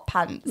they're hot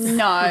pants.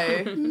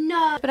 No.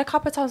 No. But a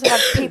couple of times I've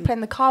had people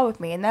in the car with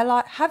me, and they're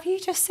like, "Have you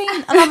just seen?"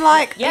 And I'm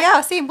like, "Yeah,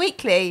 I see him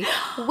weekly."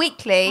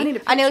 I need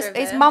a And picture of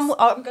his this. mum.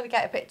 Oh, I'm gonna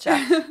get a picture.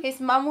 His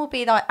mum will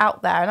be like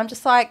out there, and I'm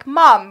just like,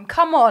 "Mum,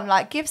 come on,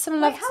 like give some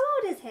love." Wait,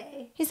 how old is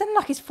he? He's in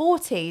like his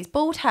 40s,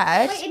 bald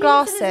head, Wait, and he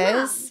lives with his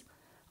glasses.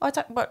 I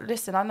don't. But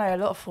listen, I know a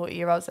lot of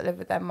 40-year-olds that live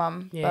with their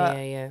mum. Yeah, but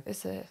yeah.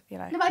 It's a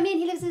No, but I mean,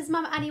 he lives with his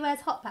mum and he wears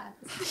hot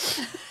pants.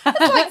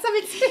 like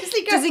something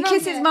seriously goes Does he wrong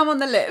kiss here. his mum on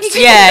the lips?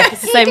 Yeah,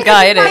 it's the same kisses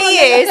guy, his isn't mum it? He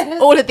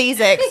is all of these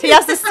icks. He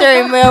has the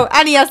steering wheel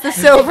and he has the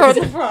silver on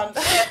the front.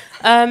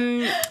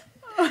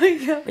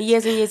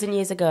 Years and years and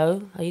years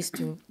ago, I used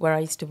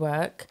to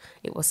work.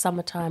 It was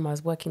summertime. I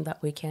was working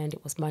that weekend.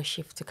 It was my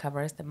shift to cover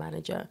as the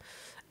manager,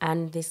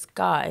 and this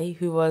guy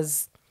who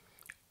was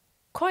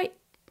quite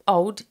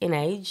old in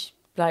age,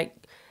 like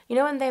you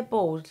know when they're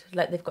bald,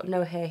 like they've got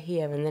no hair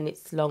here and then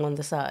it's long on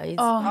the sides,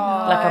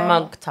 like a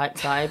monk type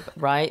vibe,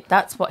 right?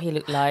 That's what he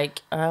looked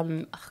like.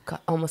 Oh God,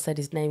 I almost said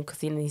his name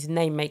because his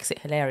name makes it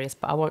hilarious,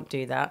 but I won't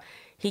do that.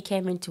 He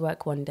came into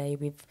work one day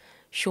with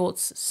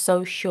shorts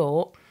so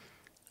short.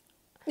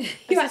 You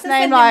Is had his to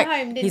name send like him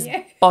home, didn't His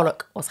you?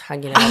 bollock was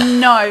hanging out.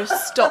 No,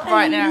 stop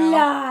right now.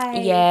 Lie.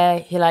 Yeah,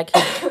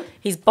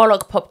 his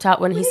bollock popped out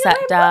when he you sat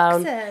wearing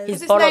down. boxers?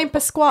 Is his name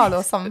Pasquale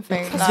or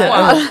something?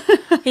 No.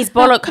 His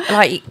bollock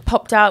like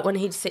popped out when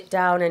he'd sit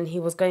down and he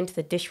was going to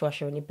the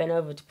dishwasher and he bent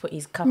over to put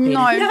his cup in.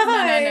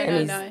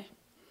 No.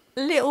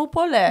 Little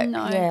bollock.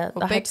 No. Yeah,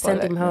 Or I big had to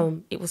send him bollock,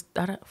 home. It was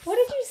I don't. What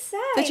did you say?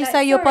 Did you Like,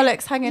 say your sorry.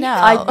 bollock's hanging out?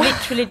 I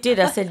literally did.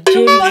 I said,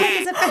 Jim.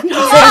 Bollock is offended.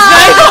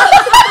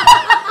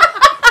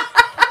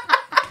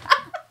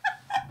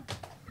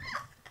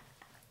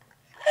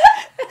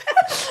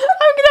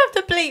 I'm gonna have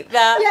to bleep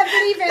that. Yeah,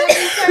 believe it.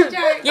 It's so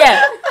joke.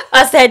 Yeah,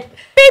 I said,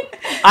 beep.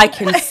 I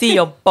can see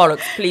your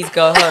bollocks. Please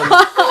go home.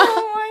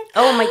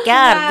 Oh my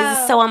God, this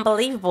is so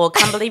unbelievable.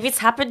 Can't believe it's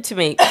happened to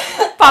me.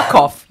 Fuck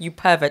off, you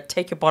pervert.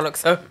 Take your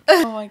bollocks home.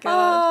 Oh my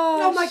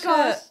God. Oh my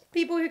gosh.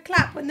 People who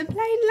clap when the plane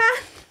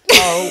lands.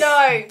 Oh,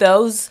 No.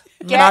 those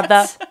Get-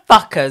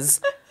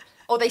 motherfuckers.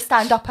 Or they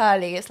stand up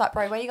early. It's like,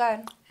 bro, where you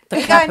going? The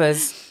Where you going?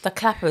 clappers. The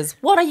clappers.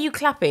 What are you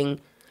clapping?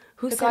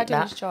 Who The guy said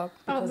doing his that? job.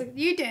 Oh,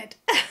 you did.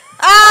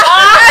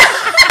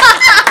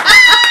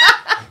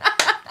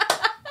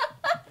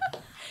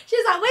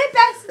 She's like, we're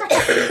best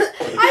friends.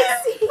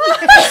 I see you.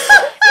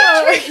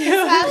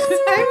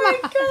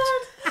 Oh so much.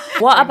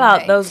 What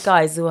about those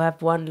guys who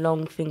have one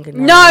long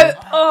fingernail? No.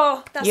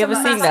 Oh, that's You a ever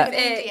seen That's that? like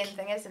an Indian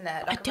thing, isn't it?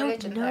 I Like a don't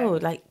religion know.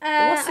 thing. Like,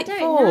 what's I it don't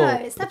for? know.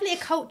 It's definitely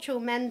a cultural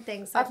men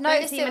thing. So I've I don't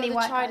noticed see it many with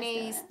white the guys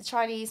Chinese. do it. The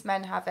Chinese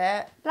men have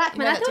it. Black You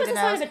men. know I that thought it do was the a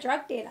sign of nails? a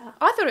drug dealer.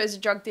 I thought it was a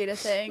drug dealer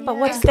thing. But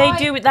what Yeah. do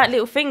they do with that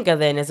little finger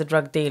then as a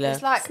drug dealer?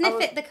 It's like,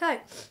 Sniff it, the coat.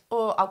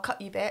 or I'll cut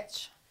you,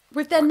 bitch.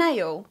 With their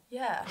nail.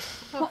 Yeah.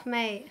 Oh,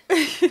 mate. Who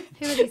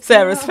are these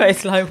Sarah's people?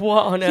 face like,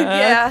 what on earth?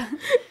 Yeah.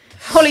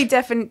 Holly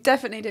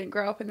definitely didn't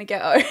grow up in the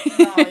ghetto.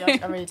 No,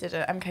 I really did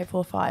it.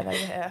 MK45 over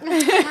here.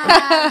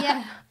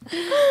 Yeah.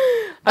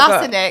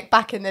 That's an ick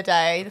back in the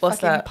day. The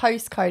What's fucking that?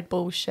 postcode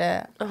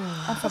bullshit.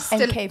 I'm from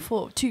Still-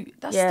 MK42.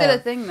 That's Yeah. still a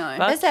thing though.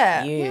 Fuck Is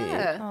it? you.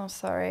 Yeah. Oh,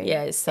 sorry.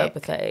 Yeah, it's so Ick.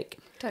 pathetic.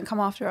 Don't come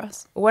after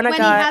us. When a When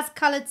guy... he has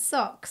coloured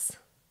socks.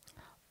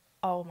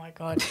 Oh my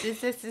god.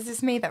 Is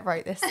this me that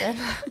wrote this in?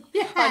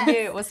 Yeah. I knew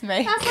it was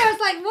me. That's why I was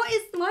like,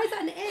 why is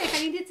that an ick? I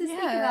needed to speak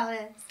Yeah. about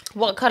this.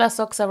 What colour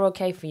socks are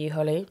okay for you,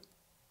 Holly?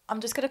 I'm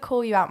just going to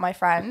call you out, my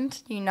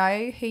friend. You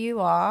know who you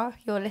are.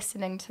 You're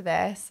listening to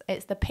this.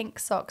 It's the pink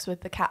socks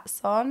with the cats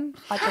on.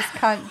 I just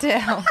can't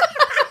deal.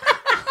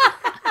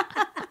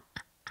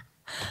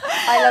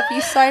 I love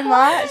you so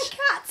much.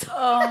 Cat.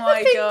 Oh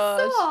my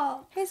gosh.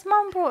 Stop. His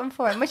mum brought him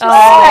for him, which is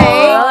Oh, sweet.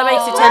 that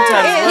makes it 10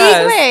 times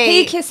It's worse. sweet.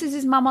 He kisses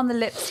his mum on the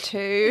lips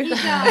too. He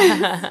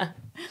does.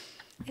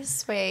 It's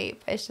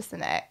sweet, but it's just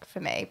an ick for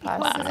me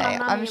personally. Wow. Mummy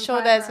I'm and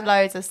sure there's private.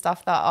 loads of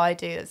stuff that I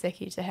do that's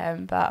icky to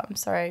him, but I'm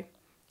sorry.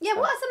 Yeah,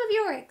 what are some of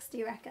your icks, do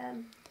you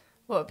reckon?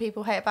 What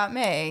people hate about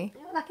me?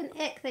 Like an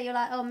ick that you're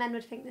like, oh, men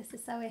would think this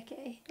is so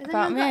icky. Has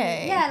About anyone got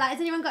any- me? Yeah, like, has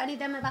anyone got any of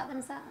them about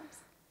themselves?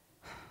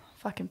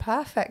 Fucking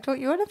perfect. What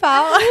you on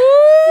about?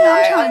 Yeah,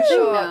 I'm trying to think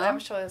sure. now. I'm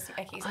sure there's some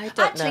ickies. I don't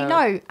Actually, know.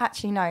 no.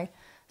 Actually, no.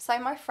 So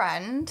my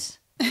friend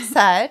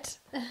said,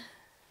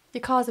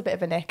 "Your car's a bit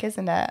of a nick,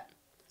 isn't it?"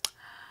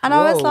 And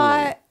I was Whoa.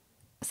 like,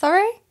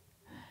 "Sorry."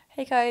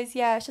 He goes,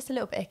 "Yeah, it's just a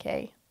little bit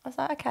icky." I was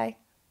like, "Okay."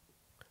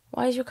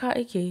 Why is your car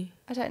icky?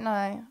 I don't know.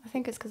 I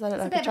think it's because I look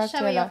It's a like bit a of a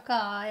drug showy dealer. off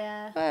car,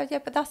 yeah. Well, yeah,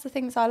 but that's the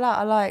things I like.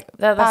 I like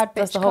That's bad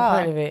bitch the whole car.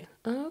 point of it.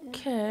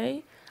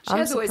 Okay. She I'm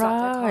has always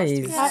liked her cars, to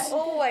be surprised. I've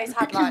always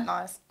had like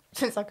nice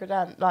since I could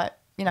like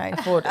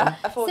Afford them.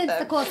 afford Since the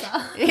them.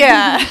 Corsa.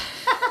 Yeah,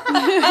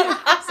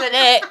 that's an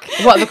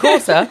ick. What, the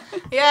Corsa?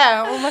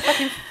 Yeah, all my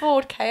fucking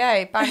Ford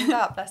KA banged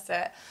up. That's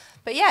it.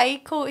 But yeah, he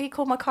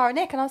called my car a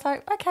nick, and I was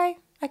like,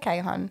 okay,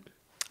 hun.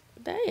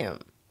 Damn.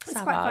 It's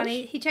quite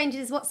funny. He changes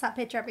his WhatsApp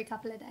picture every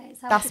couple of days.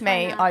 How That's would you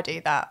find me. that? I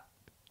do that.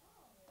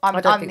 I'm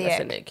I don't I'm think the that's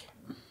ick. an ick.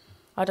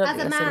 I don't As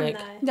think a that's an man, ick.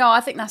 though. No, I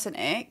think that's an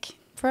ick.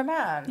 For a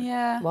man.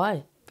 Yeah.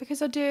 Why?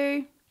 Because I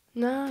do.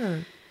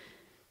 No.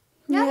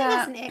 Yeah, I think Yeah.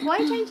 that's an ick. Why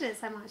are you changing it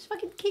so much?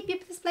 Fucking keep your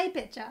display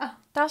picture.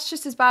 That's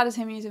just as bad as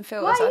him using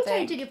filters, Why are I you think.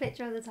 changing your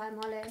picture all the time,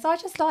 Holly? Because I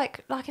just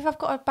like if I've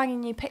got a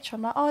banging new picture,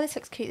 I'm like, oh, this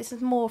looks cute. This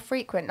is more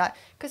frequent. Like,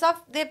 because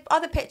the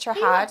other picture I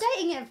Who are you had.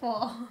 updating it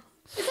for?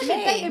 It's like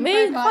a dating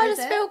Me, profile, if I is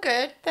just it? feel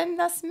good, then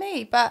that's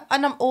me.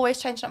 And I'm always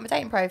changing up my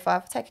dating profile.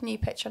 If I take a new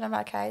picture and I'm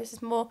like, okay, this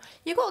is more.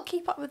 You got to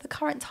keep up with the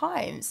current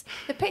times.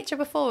 The picture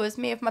before was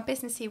me of my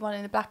businessy one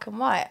in the black and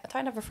white. I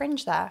don't have a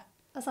fringe there.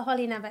 That's a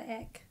Holly never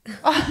ick.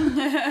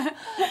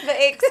 The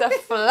icks are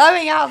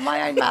flowing out of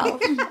my own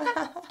mouth.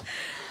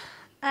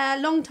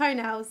 Long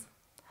toenails.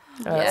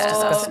 Oh, that's That's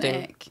an disgusting.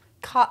 ick.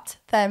 Cut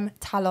them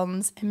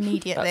talons That's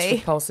immediately.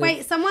 repulsive.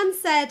 Wait, someone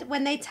said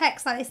when they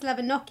text like they still have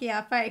a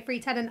Nokia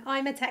 3310 and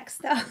I'm a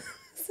texter.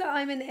 So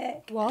I'm an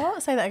ick.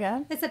 What? Say that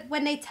again. They said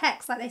when they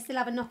text like they still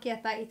have a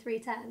Nokia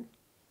 3310.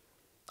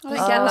 I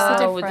don't get what's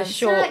the that. with the difference?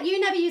 So short. like, you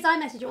never use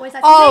iMessage. You're always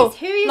like, Oh,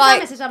 who uses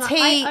like iMessage? I'm like,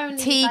 I only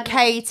use iMessage.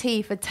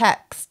 TKT for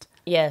text.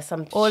 Yeah,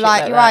 some Or shit like,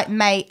 like you're that. right,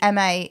 mate,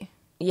 M8.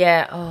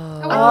 Yeah.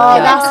 Oh. Oh,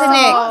 Yeah. that's a Oh.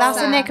 nick. That's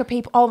a nick of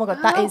people. Oh my god,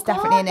 that Oh is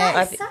definitely a God, nick.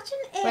 that is such an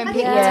ick. When I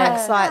people didn't Yeah.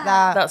 text like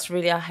that. That's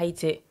really, I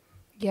hate it.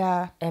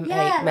 Yeah. M8,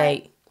 Yeah,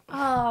 mate.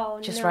 Oh,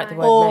 Just no. write the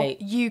word Or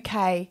mate.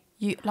 UK.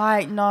 You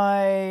like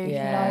no,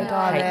 Yeah, no, I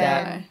darling.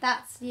 hate that.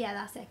 That's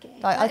icky.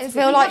 Like I is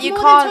feel icky. like you More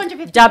than can't.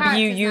 250 characters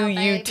now, WUU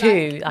babe,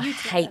 too. like, I you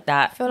two. hate I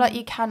that. feel like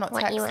you cannot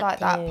What text you like want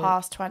that to-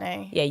 past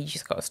 20. Yeah, you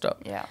just gotta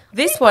stop. Yeah.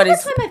 This By one the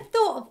is. time I've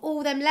thought of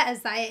all them letters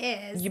that it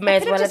is, You I may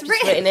as could well have just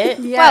just written it.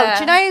 Yeah. Well, do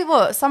you know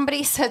what?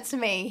 Somebody said to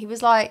me, he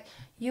was like,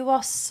 you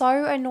are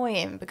so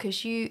annoying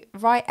because you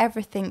write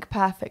everything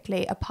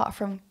perfectly apart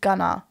from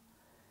gunner.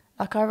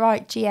 Like I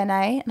write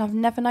GNA and I've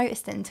never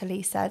noticed it until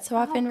he said. So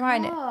I've been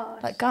writing gosh.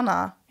 it like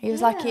gunner. He was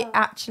like, it Ew.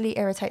 actually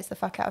irritates the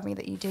fuck out of me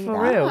that you do For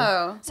that. real?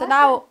 Oh. So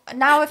now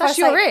if That's I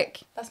say, your ick.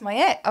 that's my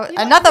ick. Oh, You've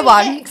got another 3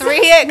 one. icks.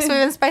 3 icks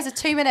within the space of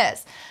 2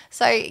 minutes.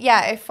 So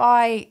yeah, if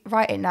I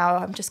write it now,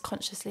 I'm just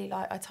consciously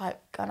like I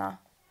type gunner.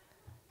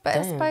 But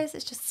I Damn. suppose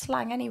it's just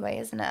slang anyway,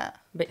 isn't it?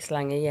 Bit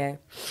slangy, yeah.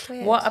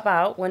 Weird. What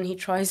about when he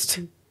tries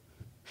to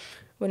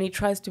When he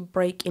tries to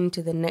break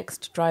into the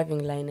next driving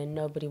lane and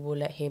nobody will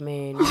let him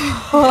in.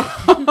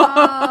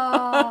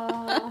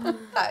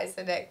 That is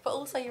an ick. But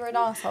also, you're an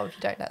arsehole if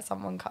you don't let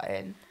someone cut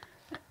in.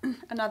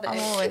 Another I'm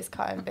ick. always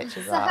cutting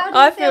bitches So up. how do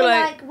you I feel feel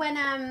like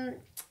when,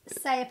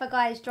 say, if a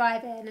guy's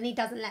driving and he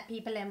doesn't let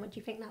people in, would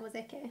you think that was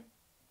icky?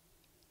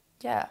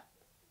 Yeah.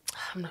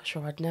 I'm not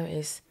sure I'd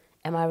notice.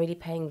 Am I really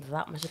paying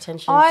that much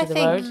attention to the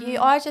road?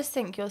 I just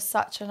think you're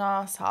such an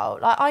arsehole.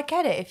 Like, I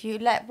get it if you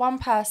let one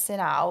person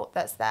out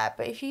that's there,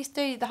 but if you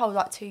do the whole,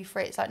 like, 2,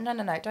 3, it's like, no,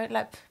 don't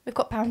let... We've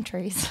got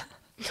boundaries.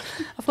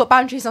 I've got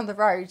boundaries on the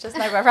road, just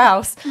nowhere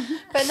else.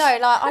 But no,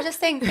 like, I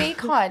just think be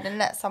kind and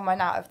let someone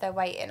out if they're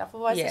waiting.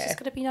 Otherwise, it's just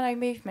going to be no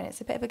movement.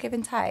 It's a bit of a give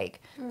and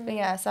take. But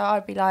yeah, so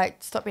I'd be like,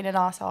 stop being an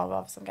arsehole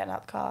rather than getting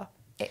out the car.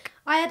 Ick.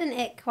 I had an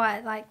ick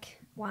quite, like,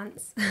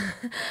 once.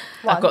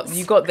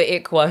 You got the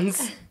ick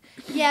ones.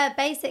 Yeah,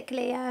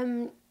 basically,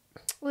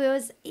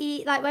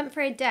 we went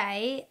for a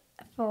date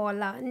for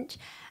lunch,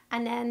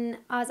 and then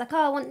I was like,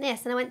 oh, I want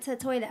this, and I went to the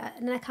toilet,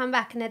 and then I come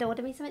back, and they'd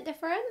ordered me something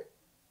different.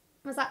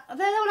 I was like, they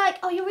were like,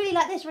 oh, you really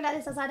like this, you really like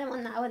this. I was like, I don't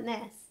want that, I want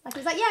this. Like, it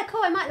was like, yeah,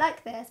 cool, I might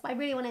like this, but I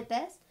really wanted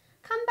this.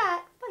 Come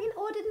back, fucking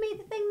ordered me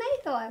the thing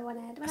they thought I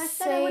wanted. When I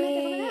said I wanted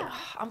something else.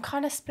 I'm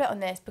kind of split on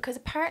this because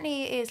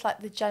apparently it is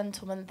like the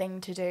gentleman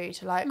thing to do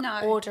to like No.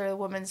 order a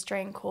woman's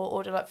drink or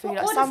order like food. Or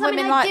Like order some something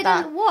women I like didn't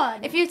that.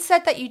 want. If you'd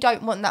said that you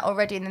don't want that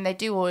already and then they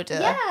do order,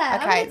 Yeah, I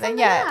okay, wanted then something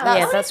yeah, else. that's,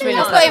 Yeah, that's really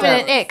that's not fucked even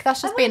up. an ick.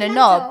 That's just I being a wanted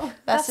knob. mental.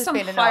 That's just some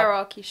being a knob.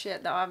 hierarchy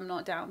shit that I'm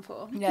not down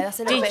for. Yeah,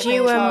 that's a little Did bit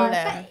you, controlling.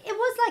 But it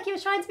was like he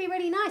was trying to be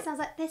really nice. I was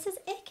like, this is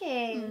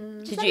icky.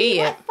 Did Like, you eat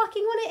I it?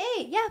 fucking want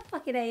to eat. Yeah, I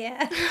fucking ate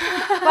it.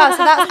 Wow,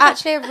 so that's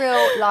actually a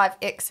real life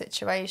ick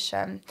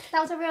situation.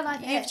 That was a real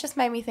life You've ick. just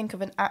made me think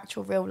of an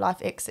actual real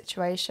life ick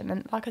situation,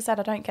 and like I said,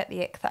 I don't get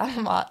the ick that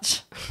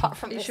much. Apart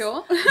from You this,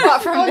 sure?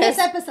 apart from On this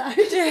this episode.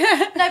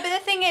 No, but the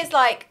thing is,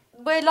 like,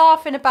 we're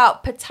laughing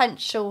about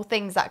potential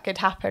things that could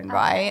happen,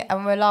 right?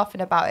 And we're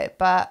laughing about it,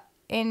 but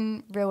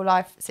in real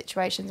life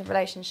situations and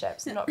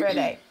relationships, not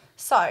really.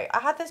 So I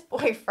had this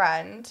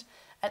boyfriend,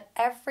 and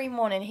every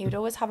morning he would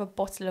always have a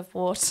bottle of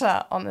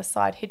water on the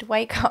side. He'd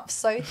wake up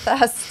so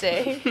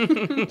thirsty.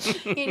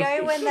 You know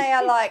when they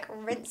are like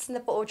rinsing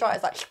the bottle dry,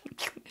 it's like,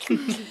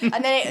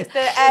 and then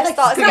the air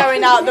starts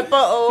going out the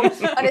bottle,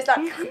 and it's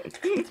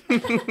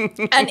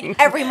like, and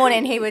every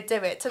morning he would do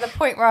it to the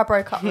point where I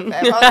broke up with him.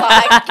 I was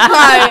like,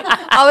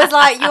 no. I was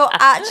like, you're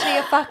actually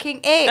a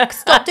fucking ick.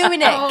 Stop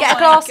doing it. Oh Get a my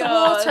glass God.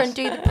 of water and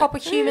do the proper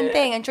human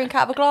thing and drink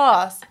out of a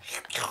glass.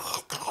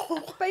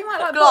 But you might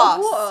like Glass.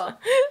 bottled water.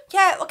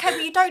 Yeah, okay,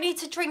 but you don't need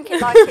to drink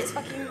it like it's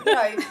fucking,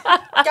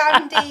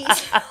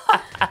 Gandhi's.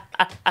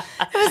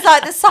 It was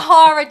like the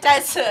Sahara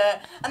Desert,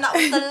 and that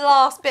was the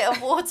last bit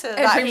of water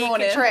that Every he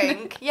morning. could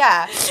drink.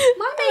 Yeah.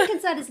 My main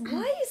concern is why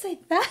are you so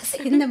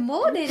thirsty in the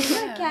morning? Is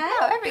that No,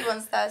 okay?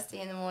 everyone's thirsty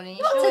in the morning.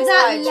 You Not should to always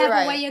that hydrate.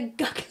 level where you're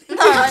guggling. No,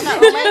 I know.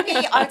 Or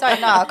maybe, I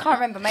don't know. I can't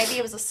remember. Maybe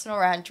it was a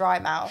snorer and dry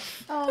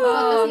mouth. Oh,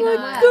 God, that's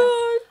even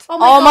worse.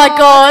 Oh my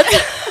god.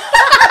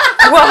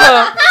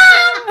 Whoa.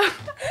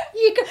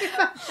 You go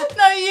first.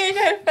 No, you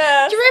go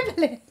first.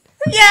 Dribbling.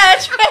 Yeah,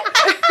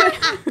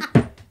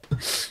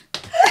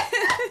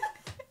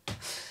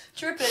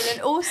 dribbling.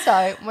 And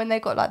also when they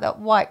got like that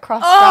white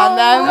crust around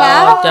their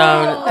mouth. Oh,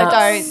 don't. I don't.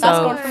 That's That's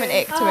so gone from an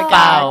ick to a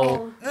foul.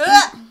 gag.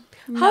 Ugh.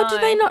 How do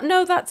they not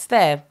know that's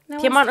there? No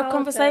the one's amount of told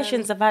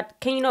conversations I've had.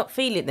 Can you not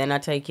feel it then? I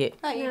take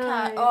it. No, you No.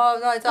 can't. Oh,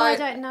 no, don't. Oh, I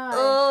don't know.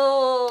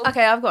 Oh.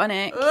 Okay, I've got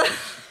an ick.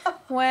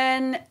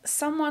 When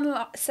someone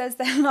says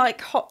they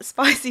like hot,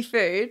 spicy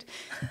food,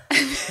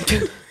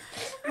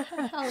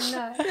 Oh,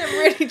 no. they're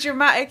really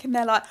dramatic and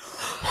they're like,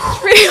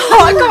 it's really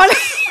hot,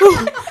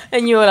 I can't eat.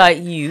 And you're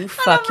like, you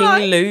fucking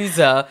like-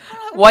 loser.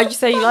 Why'd you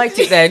say you liked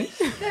it then?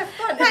 They're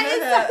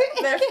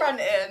fronting. They're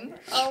fronting.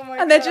 Oh my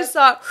god. And they're just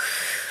like,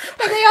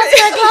 And they ask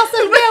for a glass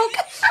of milk.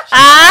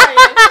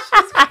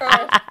 She's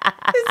crying.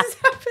 this has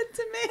happened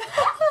to me.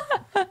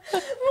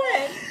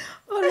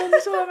 Oh, a long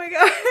time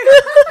ago.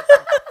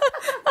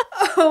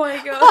 Oh my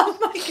god. Oh,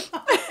 my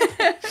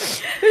God.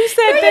 Who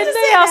said then just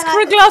they sit ask there for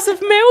a like- glass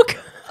of milk?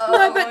 Oh No,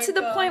 my but to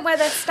the God. point where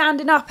they're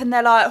standing up and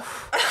they're like,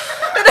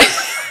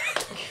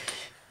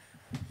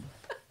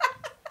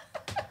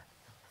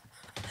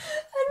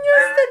 And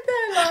you're stood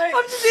there like.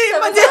 I'm just eating so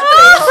my it's dinner.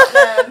 actually hot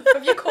then,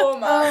 with your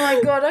korma. Oh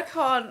my god, I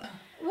can't.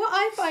 What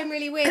I find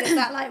really weird is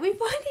that, like, we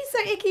find it so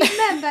icky with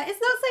men, but it's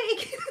not so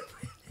icky with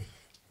women.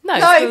 No,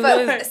 No, but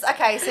it's-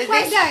 okay. So Wait,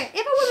 this. no.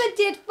 If a woman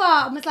did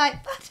fart and was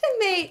like, pardon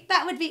me,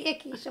 that would be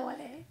icky,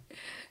 surely.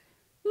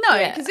 No,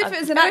 Yeah, because if it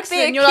was an That'd be a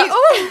accident, you're like, cute-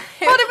 oh,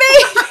 pardon me.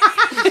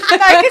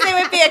 No, because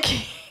it would be a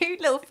cute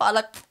little fart.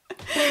 Like,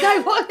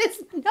 No, what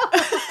it's not.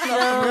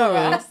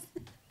 No.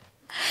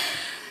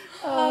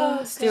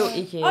 Oh, Still God.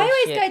 icky I as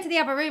always shit. go to the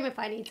other room if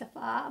I need to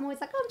fart. I'm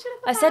always like, oh, I'm trying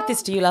to I fart. said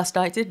this to you last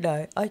night, didn't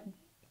I? I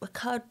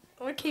can't.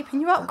 we're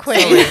keeping you up,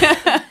 Queen.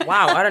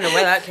 Wow, I don't know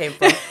where that came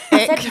from.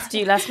 I said this to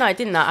you last night,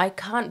 didn't I? I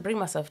can't bring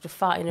myself to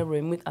fart in a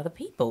room with other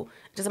people.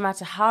 It doesn't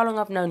matter how long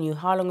I've known you,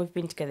 how long we've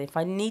been together. If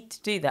I need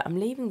to do that, I'm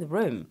leaving the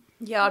room.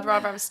 Yeah, I'd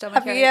rather have a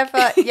stomach Have you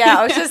ever? Yeah,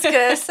 I was just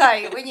gonna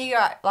say when you're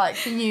at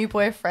like your new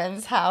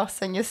boyfriend's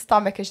house and your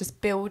stomach is just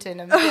building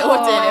and building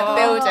and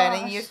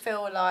building, and you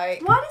feel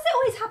like Why does it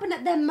always happen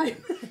at them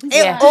moments?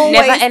 it always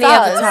never any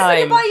other does. When time.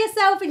 you're by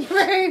yourself in your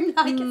room,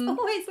 like it's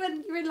always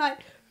when you're in like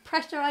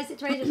pressurized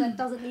situations that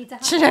doesn't need to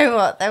happen. Do you know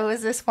what? There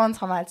was this one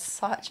time I had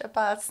such a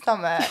bad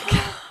stomach.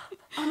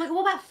 Oh my god,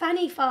 what about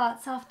fanny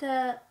farts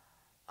after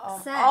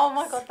sex? Oh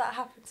my god, that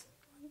happened.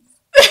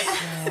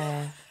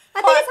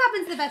 I think it's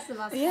happened to the best of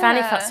us. Yeah.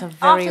 Fanny farts are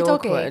very After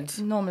doggy, awkward.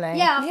 normally.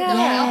 Yeah, after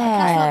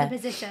that's not the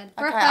position.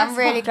 For a Okay, I'm first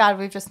really one. glad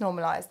we've just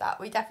normalised that.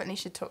 We definitely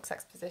should talk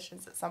sex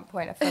positions at some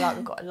point. I feel like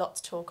we've got a lot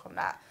to talk on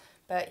that.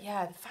 But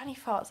yeah, the fanny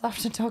farts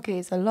after doggy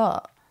is a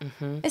lot.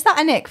 Is that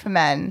an ick for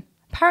men?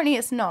 Apparently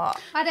it's not.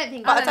 I don't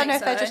think. But I so. don't know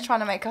if they're so. just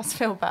trying to make us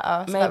feel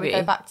better so that we Maybe.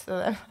 go back to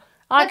them.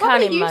 I They're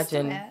can't probably used to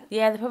imagine. it.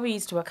 Yeah, they're probably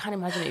used to it. I can't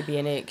imagine it'd be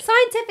an ick.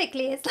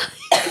 Scientifically, it's like,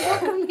 what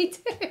can we do?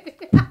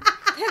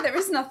 Yeah, there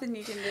is nothing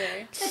you can do.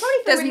 They probably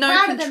feel There's really no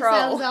proud control.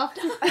 of themselves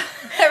after.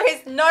 There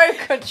is no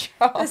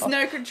control. There's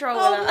no control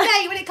Oh, with that.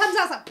 mate, when it comes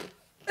out,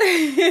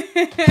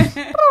 it's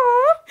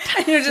like,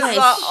 And you're just That is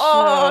like,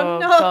 oh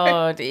no.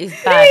 God, it is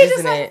bad, He's just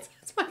isn't like, it?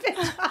 it's my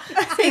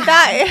bitch. See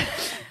that?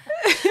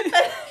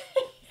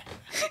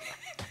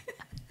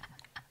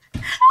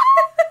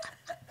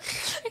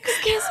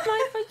 Excuse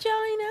my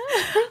vagina.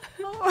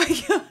 Oh my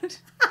god.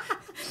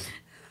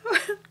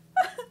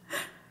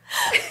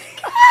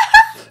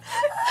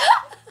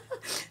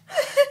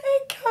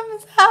 It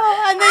comes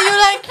out and then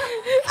you're like,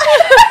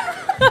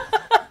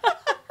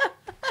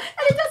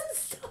 And it doesn't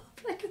stop.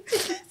 Like,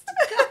 it's just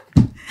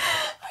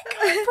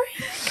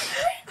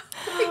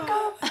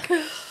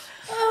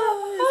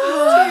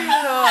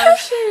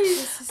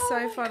This is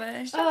so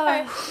funny. Oh,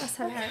 that's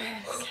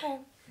hilarious.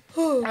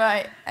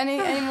 right. Any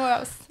more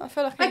else? I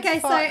feel like I need Okay,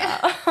 to fart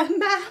now. so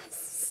Matt,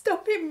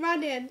 stop him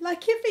running.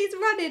 Like if he's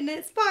running,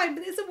 it's fine,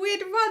 but it's a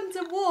weird run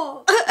to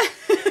walk.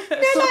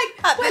 They're like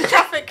At the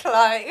traffic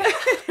light.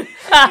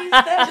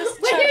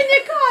 when you're in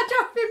your car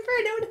driving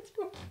through, no one's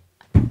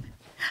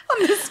On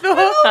the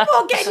spot.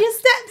 or getting your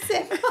steps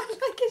in.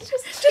 Like it's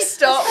just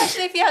Stop.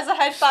 Especially if he has a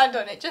headband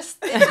on, it just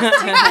and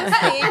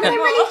they're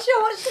really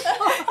short.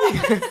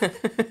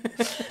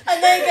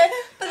 and then go,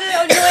 but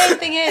the annoying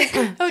thing is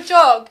he'll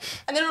jog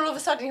and then all of a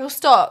sudden he'll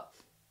stop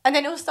and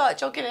then he'll start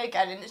jogging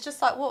again and it's just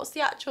like, what's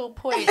the actual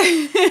point?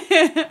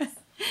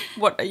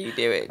 What are you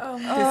doing?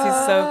 This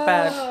is so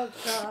bad. Oh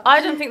god.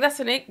 I don't think that's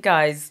an ick,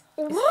 guys.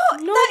 What?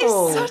 No. That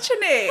is such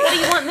an ick. What do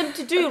you want them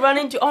to do? Run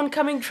into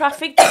oncoming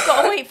traffic? They've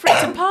got to wait for it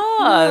to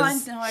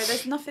pass. No,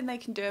 there's nothing they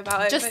can do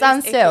about it. Just but stand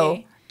it's still.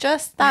 icky.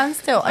 Just stand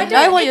still. I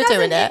know why you're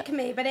doing it. It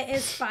me, but it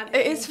is fun.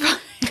 It is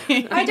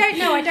funny. I don't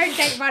know. I don't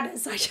date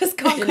runners. So I just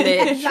can't.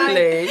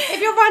 Literally. Like, if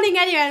you're running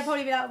anyway, I'd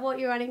probably be like, "What are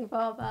you running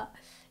for?" But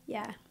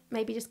yeah,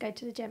 maybe just go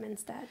to the gym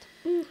instead.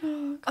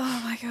 Oh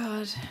my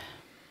god.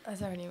 Is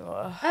there any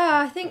more? Oh,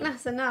 I think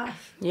that's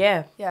enough.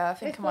 Yeah. Yeah, I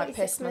think I might 46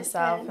 piss minutes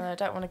myself in. and I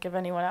don't want to give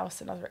anyone else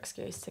another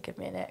excuse to give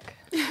me an ick.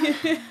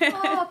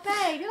 Oh,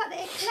 babe, you're like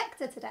the ick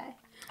collector today.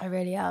 I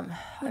really am.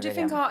 What do you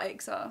think our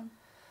icks are?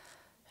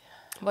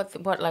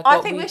 I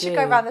think we should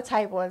go around the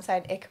table and say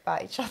an ick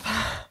about each other.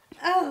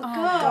 Oh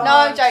god. No,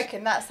 I'm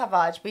joking. That's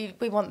savage.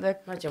 We want the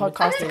Imagine podcast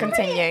to I don't know any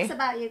continue. icks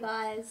about you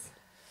guys.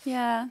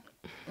 Yeah.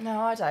 No,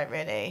 I don't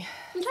really.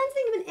 I'm trying to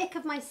think of an ick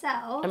of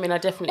myself. I mean, I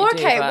definitely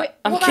Okay, do, but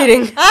I'm what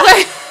kidding.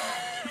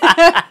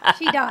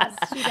 She does.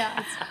 She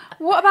does.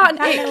 What about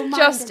That an little ick mind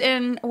just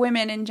in in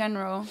women in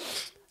general?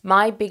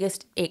 My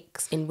biggest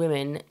icks in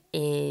women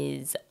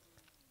is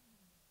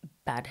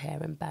bad hair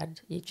and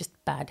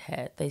just bad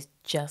hair. There's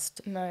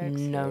just No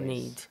no excuse.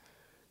 need.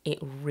 It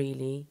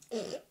really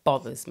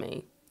bothers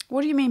me.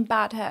 What do you mean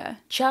bad hair?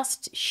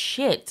 Just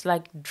shit,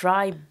 like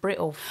dry,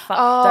 brittle, fucked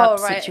Oh, up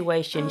right.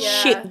 situation. Yeah.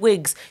 Shit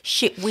wigs,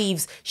 shit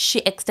weaves,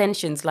 shit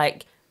extensions.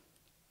 Like,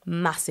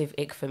 massive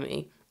ick for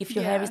me. If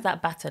your hair Yeah. is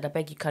that battered, I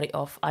beg you cut it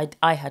off.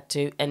 I had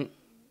to, and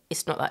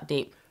it's not that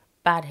deep.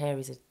 Bad hair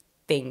is a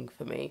thing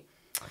for me.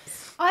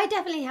 I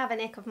definitely have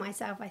an ick of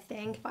myself, I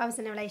think. If I was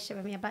in a relationship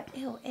with me, I'd be like,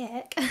 ew,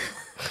 ick.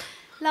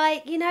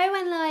 Like, you know,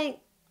 when like,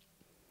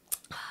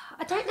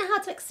 I don't know how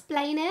to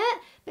explain it,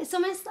 but it's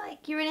almost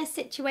like you're in a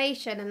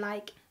situation and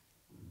like,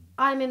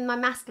 I'm in my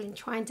masculine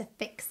trying to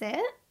fix it.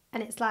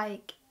 And it's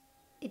like,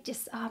 it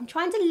just, I'm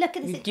trying to look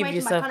at the You give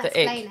situation, but I yourself can't the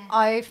ick. explain it.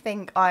 I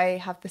think I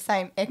have the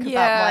same ick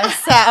Yeah. about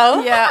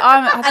myself. Yeah,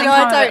 I think And I'm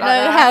I a bit don't know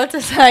like that. how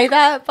to say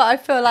that, but I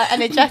feel like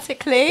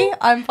energetically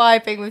I'm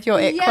vibing with your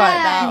ick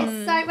right now.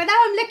 So when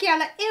now I'm looking, I'm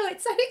like, ew,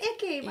 it's so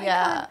icky. But I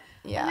Yeah, can't.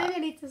 yeah. Maybe I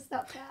need to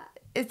stop that.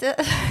 Is it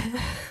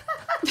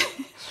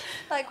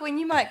like when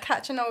you might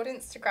catch an old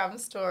Instagram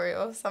story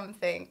or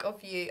something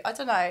of you? I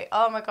don't know.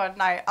 Oh my god,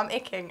 no, I'm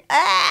icking.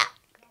 Ah!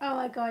 Oh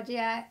my god,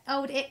 yeah.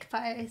 Old ick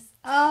posts.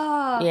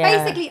 Oh,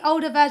 Yeah. basically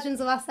older versions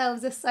of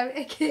ourselves are so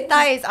icky.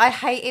 That is, I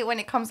hate it when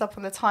it comes up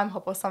on the time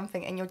hop or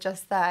something and you're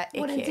just there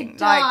Wanting to icking,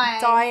 die.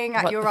 like dying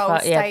at What your the old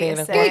fuck? Yeah, being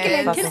statuses. like, what the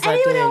Googling, fuck can was I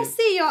anyone doing? else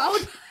see your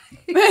old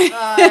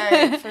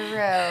No, for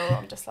real.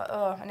 I'm just like,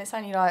 oh, and it's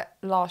only like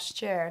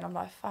last year, and I'm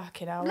like,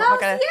 fucking hell,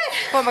 what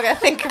am I gonna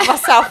think of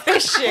myself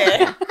this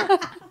year?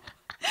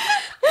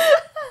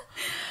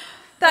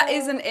 That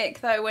is an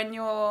ick though, when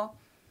you're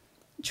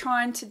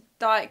trying to,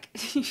 like,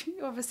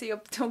 obviously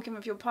you're talking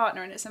with your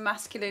partner and it's a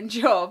masculine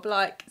job,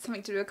 like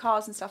something to do with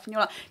cars and stuff, and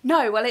you're like,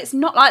 no, well, it's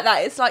not like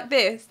that, it's like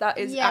this. That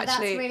is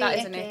actually, really that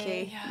is an icky.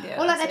 icky.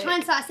 Yeah, Or like they're that's trying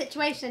ick. to start a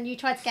situation and you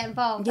try to get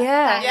involved.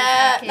 Yeah.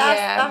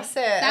 That's it.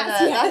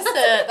 That's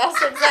it.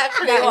 That's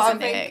exactly That what is I'm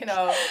an ick. thinking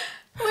of.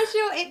 What's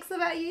your icks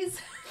about you?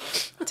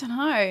 I don't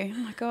know. Oh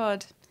my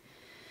God.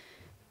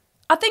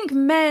 I think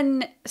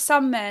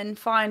some men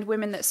find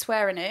women that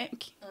swear an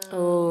ick.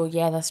 Oh,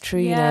 yeah, that's true,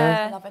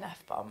 Yeah. I love an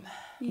F-bomb.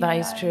 That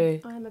is true.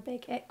 I'm a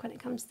big ick when it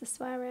comes to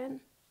swearing.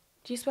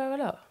 Do you swear a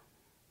lot?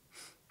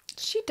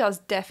 She does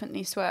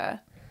definitely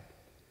swear.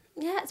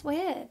 Yeah, it's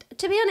weird.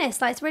 To be honest,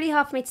 like, it's really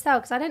hard for me to tell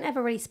because I don't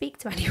ever really speak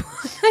to anyone.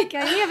 Like,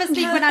 I only ever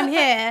speak when I'm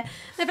here.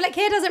 No, but like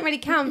here doesn't really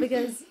count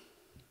because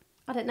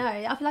I don't know.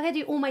 I feel like I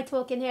do all my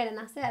talking here and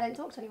that's it. I don't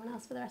talk to anyone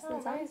else for the rest of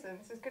the time. Amazing.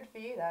 This is good for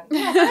you then.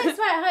 Yeah, so I don't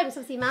swear at home.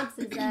 So obviously Mabs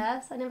is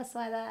there, so I never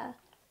swear there.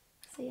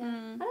 So yeah,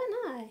 I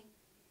don't know.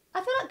 I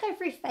feel like I go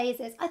through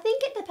phases. I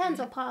think it depends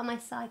what part of my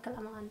cycle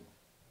I'm on,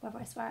 whether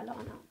I swear a lot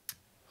or not.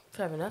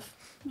 Fair enough.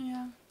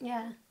 Yeah.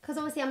 Yeah, because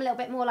obviously I'm a little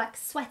bit more like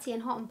sweaty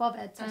and hot and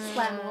bothered, so I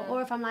swear more.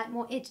 Or if I'm like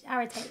more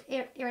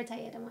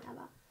irritated and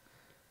whatever.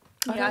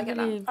 Yeah, I get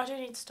that. I do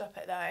need to stop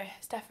it though.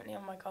 It's definitely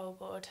on my goal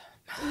board.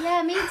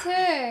 Yeah, me too.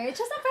 It's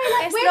just not very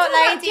like. It's we're not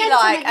talking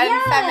about ladylike and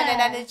gentlemen,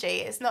 feminine energy.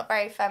 It's not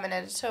very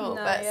feminine at all.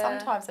 No, but yeah.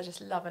 sometimes I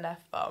just love an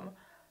F-bomb.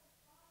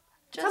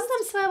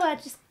 Sometimes swear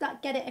words just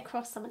like get it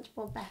across so much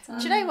more better.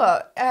 Do you know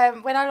what?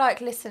 When I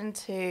like listen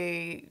to,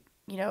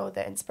 you know, all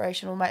the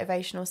inspirational,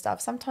 motivational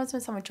stuff, sometimes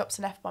when someone drops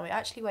an F-bomb, it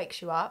actually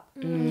wakes you up.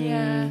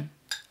 Yeah.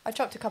 I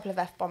dropped a couple of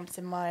F-bombs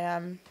in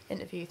my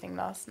interview thing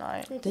last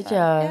night. Did So,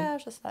 ya? Yeah, I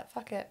was just like,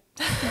 fuck it.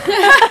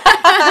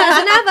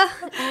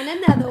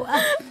 And another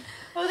one.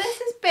 Well, this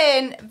has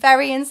been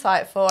very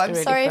insighful. I'm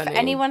Really sorry funny. if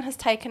anyone has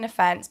taken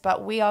offence,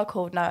 but we are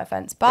called No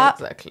Offence. But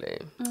Exactly.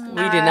 We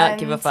did not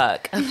give a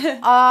fuck.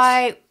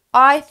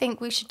 I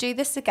think we should do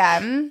this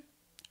again,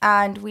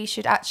 and we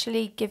should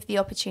actually give the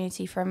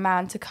opportunity for a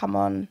man to come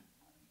on.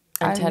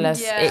 And tell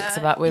us Yeah. icks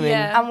about women.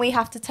 Yeah. And we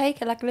have to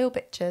take it like little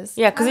bitches.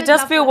 Yeah, because I it would does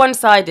love feel that.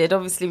 one-sided.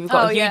 Obviously, we've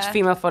got Oh, a huge yeah.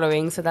 female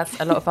following, so that's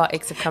a lot of our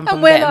icks have come And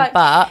from we're them. like-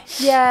 But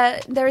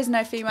Yeah, there is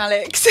no female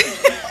icks.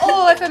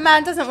 Or if a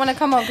man doesn't want to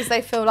come on because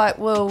they feel like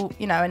we'll,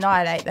 you know,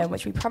 annihilate them,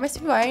 which we promise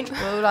we won't.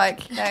 We'll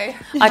like, you know,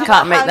 I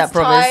can't make that hands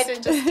promise. tied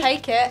and just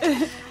take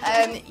it.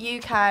 You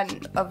can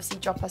obviously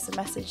drop us a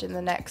message in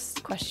the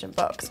next question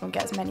box. We'll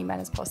get as many men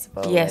as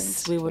possible.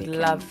 yes, and we would can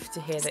love to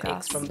hear the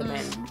discuss. icks from the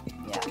men.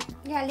 Yeah.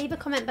 Yeah, leave a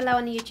comment below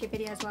on the YouTube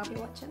video as well if you're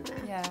watching there.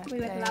 Yeah, We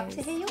would love to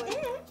please. hear your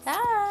icks.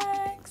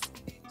 Bye.